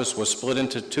business office was split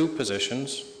into 2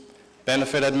 positions,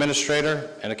 benefit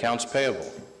administrator and accounts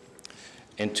payable.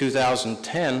 In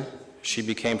 2010, she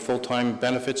became full-time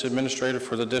benefits administrator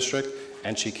for the district,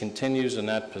 and she continues in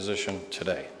that position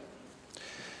today.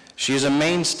 She is a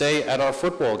mainstay at our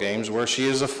football games where she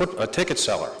is a ticket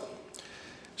seller.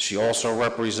 She also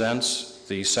represents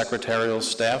the secretarial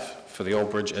staff for the Old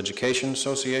Bridge Education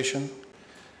Association.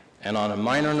 And on a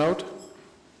minor note,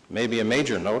 maybe a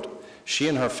major note, she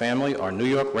and her family are New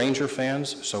York Ranger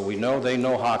fans, so we know they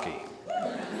know hockey.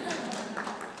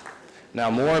 Now,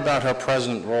 more about her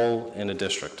present role in the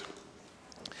district.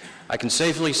 I can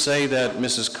safely say that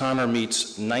Mrs. Connor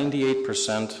meets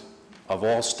 98% of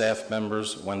all staff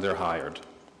members when they're hired.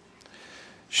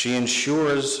 She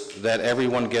ensures that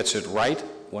everyone gets it right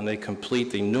when they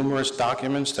complete the numerous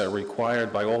documents that are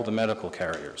required by all the medical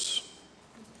carriers.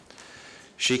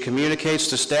 She communicates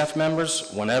to staff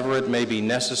members whenever it may be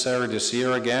necessary to see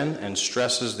her again and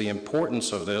stresses the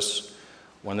importance of this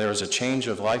when there is a change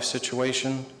of life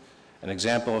situation, an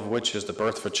example of which is the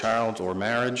birth of a child or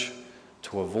marriage,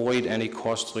 to avoid any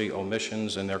costly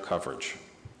omissions in their coverage.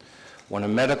 When a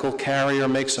medical carrier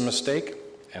makes a mistake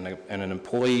and an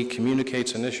employee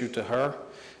communicates an issue to her,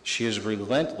 she is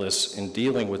relentless in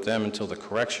dealing with them until the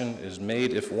correction is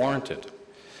made if warranted.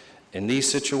 In these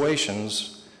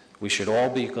situations, we should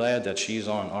all be glad that she's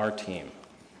on our team.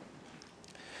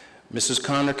 Mrs.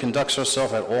 Connor conducts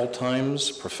herself at all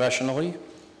times professionally,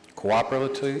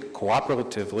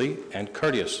 cooperatively, and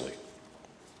courteously.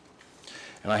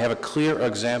 And I have a clear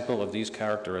example of these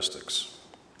characteristics.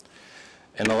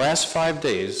 In the last 5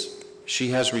 days,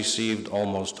 she has received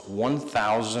almost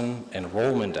 1,000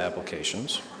 enrollment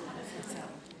applications,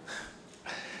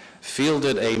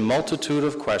 fielded a multitude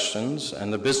of questions,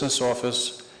 and the business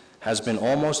office has been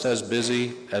almost as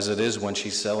busy as it is when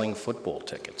she's selling football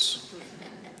tickets.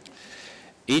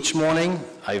 Each morning,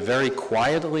 I very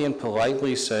quietly and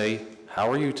politely say,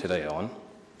 "How are you today, Ellen?"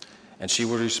 And she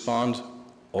would respond,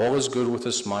 "All is good," with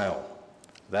a smile.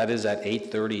 That is at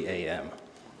 8:30 a.m.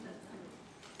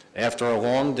 After a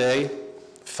long day,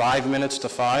 5 minutes to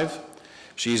 5,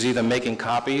 she's either making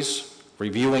copies,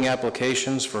 reviewing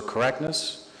applications for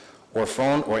correctness, or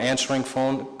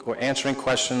answering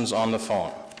questions on the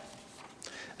phone.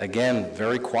 Again,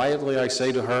 very quietly, I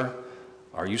say to her,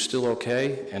 "Are you still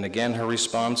okay?" And again, her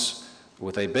response,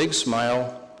 with a big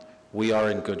smile, "We are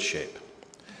in good shape."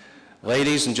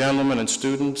 Ladies and gentlemen and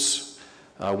students,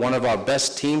 one of our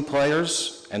best team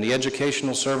players and the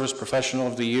Educational Service Professional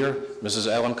of the Year, Mrs.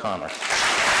 Ellen Connor.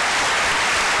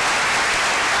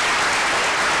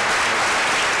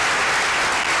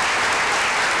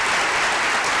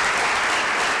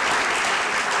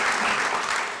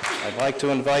 I'd like to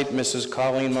invite Mrs.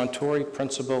 Colleen Montori,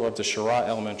 Principal of the Shirah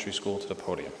Elementary School, to the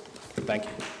podium. Thank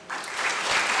you.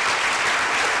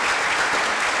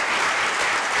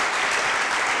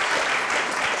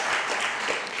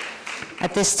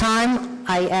 At this time,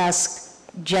 I ask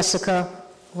Jessica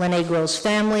Lenegro's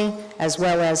family, as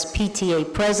well as PTA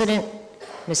President,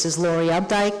 Mrs. Lori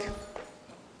Updike,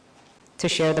 to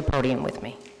share the podium with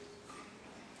me.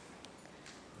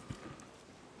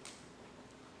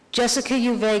 Jessica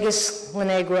Uvegas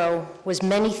Lenegro was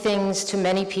many things to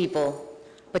many people,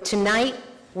 but tonight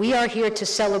we are here to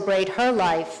celebrate her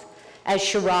life as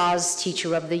Shirah's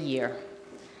Teacher of the Year.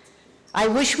 I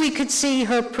wish we could see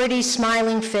her pretty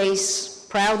smiling face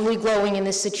proudly glowing in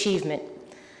this achievement.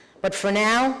 But for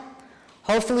now,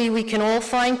 hopefully we can all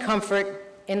find comfort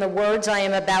in the words I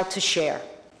am about to share.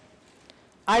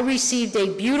 I received a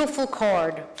beautiful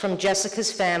card from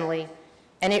Jessica's family,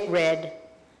 and it read,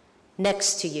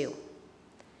 "Next to you.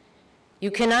 You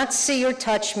cannot see or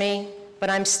touch me, but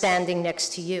I'm standing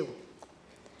next to you.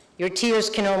 Your tears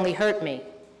can only hurt me.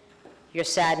 Your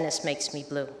sadness makes me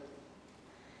blue.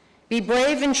 Be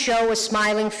brave and show a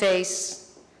smiling face.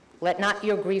 Let not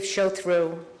your grief show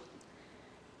through.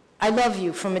 I love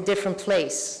you from a different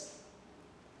place,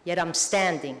 yet I'm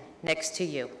standing next to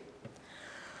you.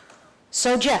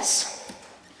 So Jess,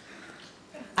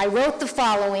 I wrote the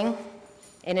following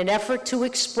in an effort to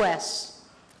express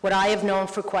what I have known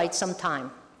for quite some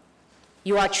time.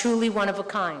 You are truly one of a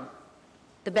kind,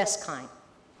 the best kind.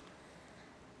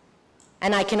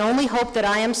 And I can only hope that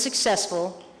I am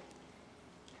successful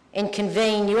in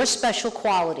conveying your special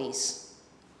qualities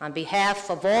on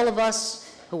behalf of all of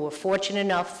us who were fortunate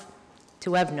enough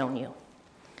to have known you.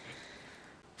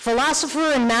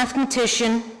 Philosopher and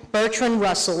mathematician Bertrand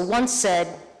Russell once said,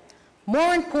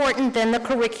 "More important than the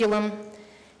curriculum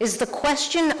is the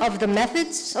question of the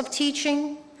methods of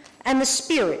teaching and the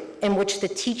spirit in which the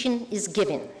teaching is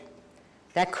given."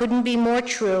 That couldn't be more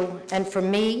true, and for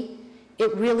me,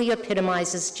 it really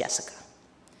epitomizes Jessica.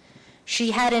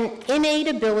 She had an innate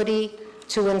ability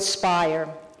to inspire,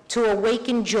 to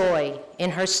awaken joy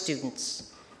in her students.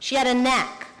 She had a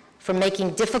knack for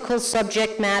making difficult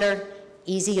subject matter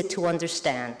easier to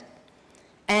understand.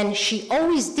 And she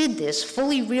always did this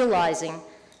fully realizing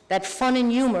that fun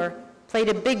and humor played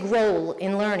a big role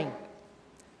in learning.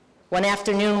 One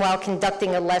afternoon while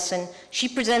conducting a lesson, she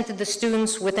presented the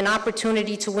students with an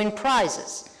opportunity to win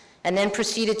prizes and then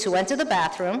proceeded to enter the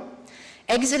bathroom,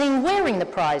 exiting wearing the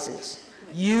prizes,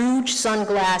 huge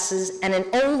sunglasses and an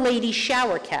old lady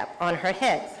shower cap on her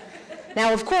head.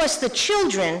 Now, of course, the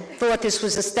children thought this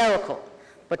was hysterical,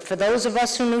 but for those of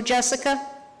us who knew Jessica,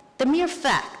 the mere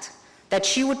fact that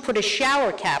she would put a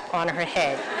shower cap on her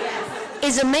head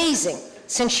is amazing,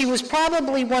 since she was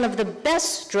probably one of the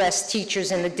best dressed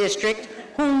teachers in the district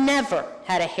who never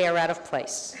had a hair out of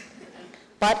place.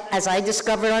 But as I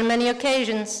discovered on many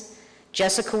occasions,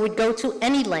 Jessica would go to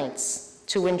any lengths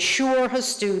to ensure her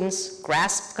students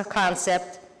grasped the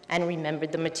concept and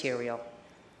remembered the material.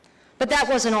 But that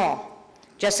wasn't all.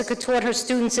 Jessica taught her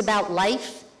students about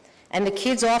life, and the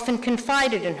kids often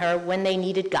confided in her when they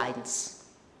needed guidance.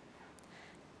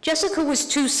 Jessica was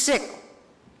too sick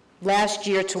last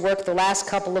year to work the last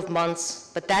couple of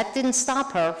months, but that didn't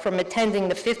stop her from attending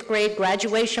the 5th grade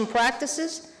graduation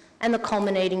practices and the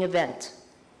culminating event.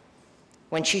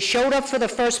 When she showed up for the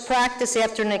first practice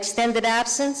after an extended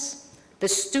absence, the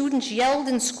students yelled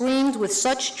and screamed with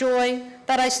such joy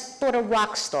that I thought a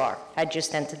rock star had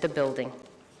just entered the building.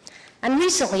 And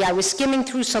recently, I was skimming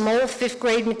through some old 5th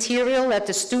grade material that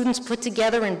the students put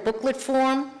together in booklet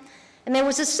form, and there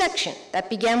was a section that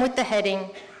began with the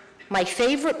heading, "My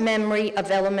favorite memory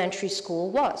of elementary school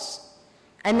was,"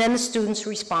 and then the students'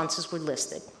 responses were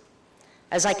listed.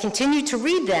 As I continued to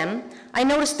read them, I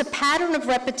noticed a pattern of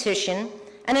repetition,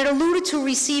 and it alluded to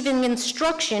receiving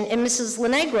instruction in Mrs.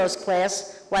 Lenegro's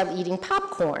class while eating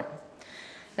popcorn.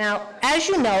 Now, as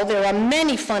you know, there are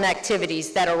many fun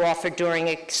activities that are offered during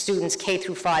a student's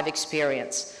K-5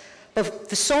 experience. But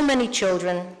for so many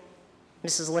children,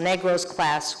 Mrs. Lenegro's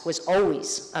class was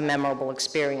always a memorable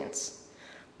experience.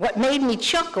 What made me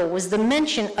chuckle was the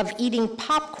mention of eating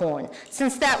popcorn,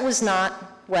 since that was not,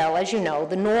 well, as you know,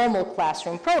 the normal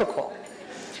classroom protocol.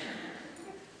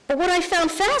 But what I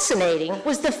found fascinating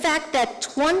was the fact that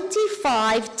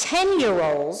 25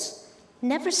 10-year-olds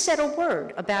never said a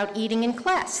word about eating in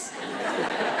class.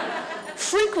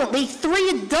 Frequently, 3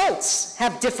 adults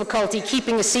have difficulty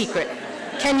keeping a secret.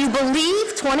 Can you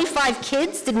believe 25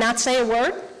 kids did not say a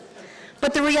word?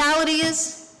 But the reality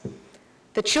is,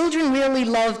 the children really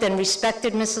loved and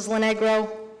respected Mrs. Lenegro,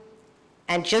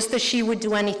 and just as she would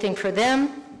do anything for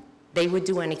them, they would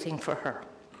do anything for her.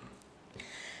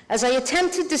 As I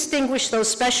attempt to distinguish those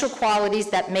special qualities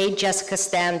that made Jessica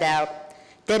stand out,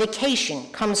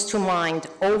 dedication comes to mind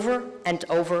over and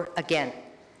over again.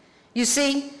 You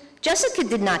see, Jessica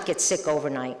did not get sick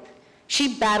overnight.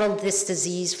 She battled this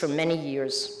disease for many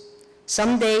years.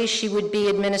 Some days she would be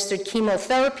administered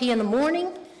chemotherapy in the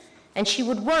morning, and she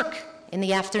would work in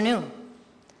the afternoon.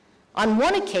 On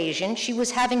one occasion, she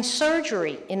was having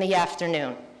surgery in the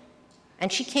afternoon, and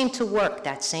she came to work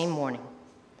that same morning.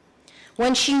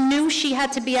 When she knew she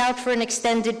had to be out for an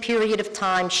extended period of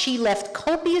time, she left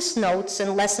copious notes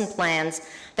and lesson plans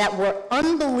that were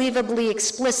unbelievably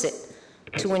explicit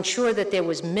to ensure that there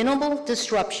was minimal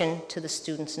disruption to the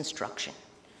students' instruction.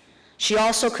 She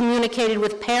also communicated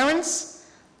with parents,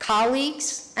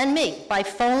 colleagues, and me by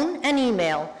phone and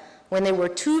email when there were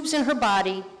tubes in her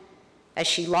body as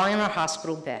she lay on her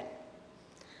hospital bed.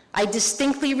 I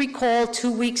distinctly recall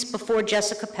 2 weeks before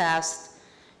Jessica passed,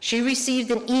 she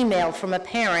received an email from a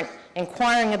parent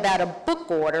inquiring about a book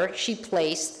order she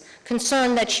placed,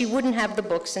 concerned that she wouldn't have the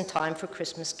books in time for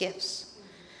Christmas gifts.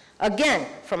 Again,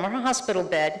 from her hospital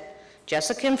bed,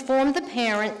 Jessica informed the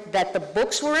parent that the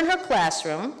books were in her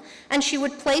classroom, and she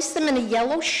would place them in a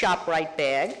yellow ShopRite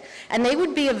bag, and they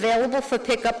would be available for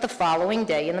pickup the following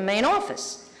day in the main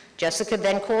office. Jessica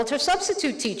then called her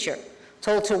substitute teacher,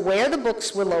 told her where the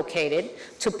books were located,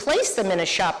 to place them in a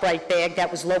ShopRite bag that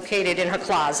was located in her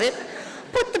closet,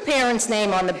 put the parent's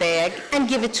name on the bag, and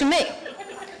give it to me.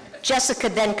 Jessica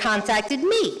then contacted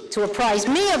me to apprise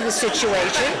me of the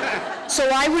situation so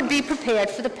I would be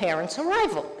prepared for the parent's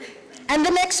arrival. And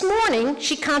the next morning,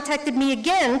 she contacted me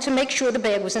again to make sure the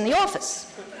bag was in the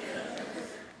office.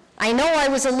 I know I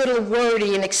was a little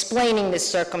wordy in explaining this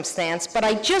circumstance, but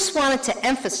I just wanted to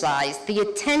emphasize the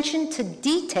attention to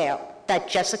detail that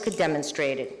Jessica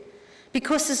demonstrated,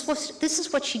 because this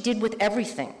is what she did with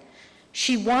everything.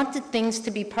 She wanted things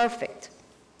to be perfect,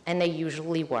 and they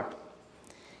usually were.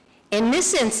 In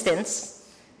this instance,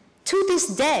 to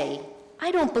this day, I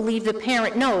don't believe the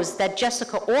parent knows that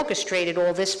Jessica orchestrated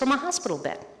all this from a hospital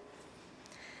bed.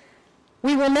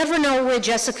 We will never know where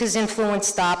Jessica's influence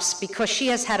stops because she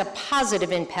has had a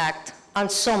positive impact on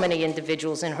so many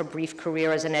individuals in her brief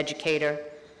career as an educator,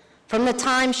 from the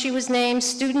time she was named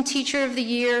Student Teacher of the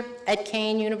Year at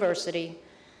Kean University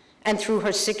and through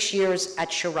her 6 years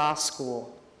at Shiraz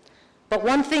School. But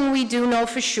one thing we do know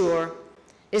for sure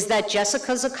is that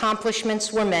Jessica's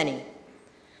accomplishments were many.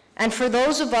 And for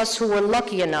those of us who were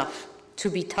lucky enough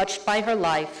to be touched by her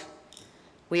life,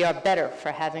 we are better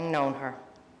for having known her.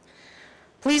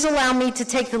 Please allow me to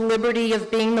take the liberty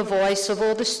of being the voice of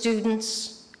all the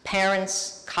students,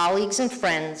 parents, colleagues, and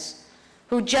friends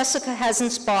who Jessica has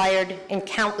inspired in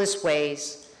countless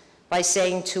ways by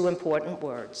saying 2 important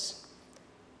words.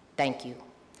 Thank you.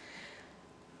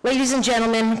 Ladies and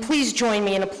gentlemen, please join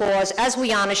me in applause as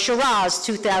we honor Shiraz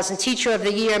 2000 Teacher of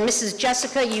the Year, Mrs.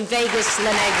 Jessica Uvegas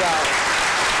Lenegro.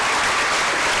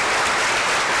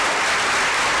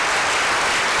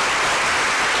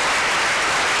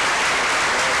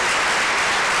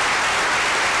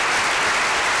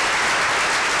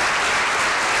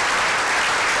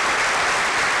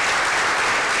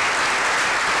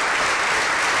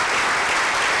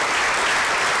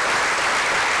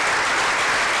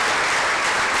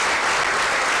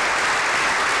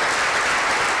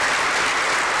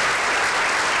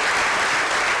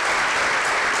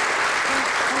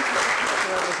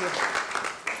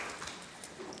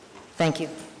 Thank you.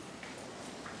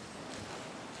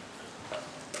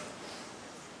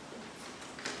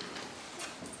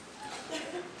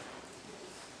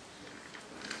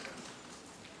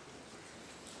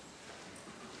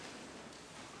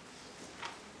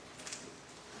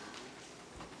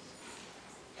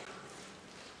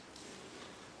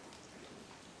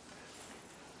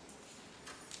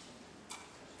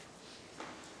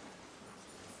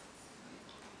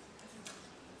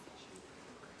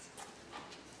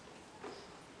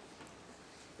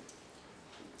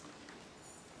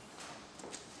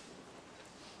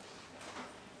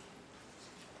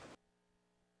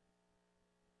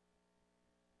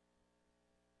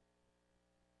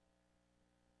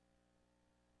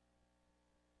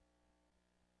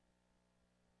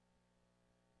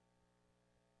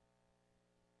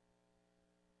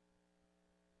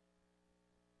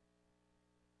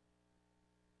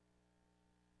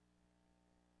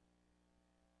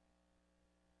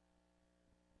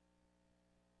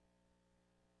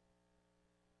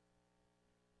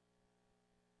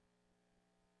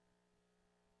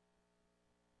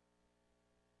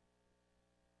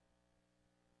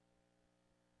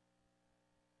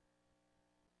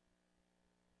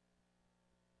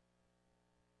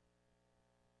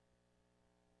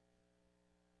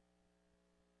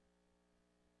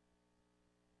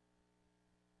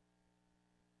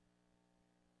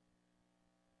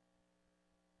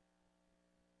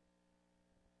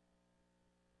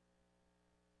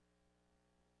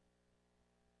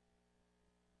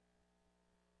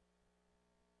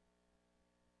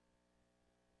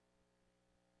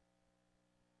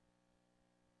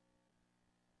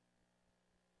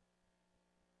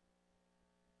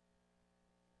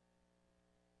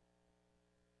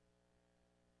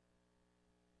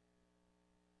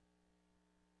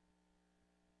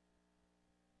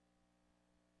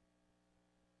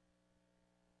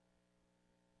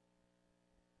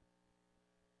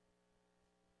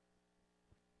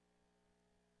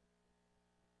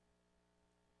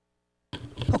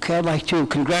 Okay, I'd like to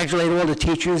congratulate all the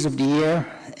teachers of the year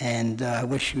and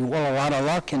wish you all a lot of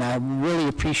luck, and I really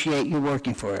appreciate you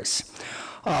working for us.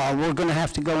 We're going to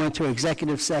have to go into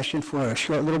executive session for a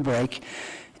short little break,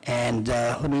 and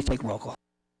let me take roll call.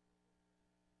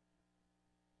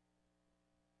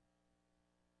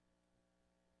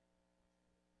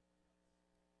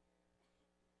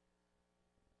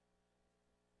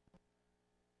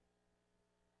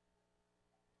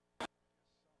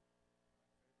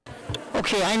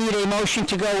 Okay, I need a motion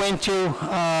to go into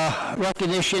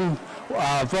recognition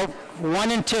Vote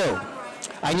 1 and 2.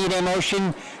 I need a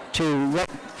motion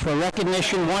for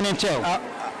recognition 1 and 2.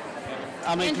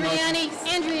 I'll make the motion.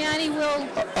 Andriani will...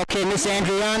 Okay, Ms.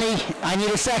 Andriani, I need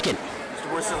a second.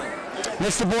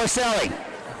 Mr. Borselli.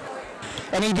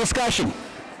 Any discussion?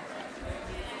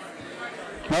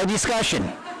 No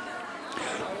discussion.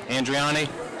 Andriani?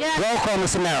 Yes. Roll call,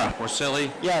 Mr. Mara.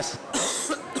 Porcelli? Yes.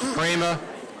 Prima?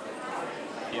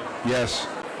 Yes.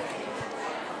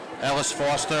 Ellis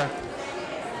Foster?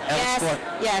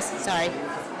 Yes, sorry.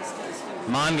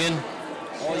 Mongan?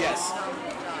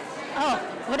 Oh,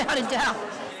 without a doubt.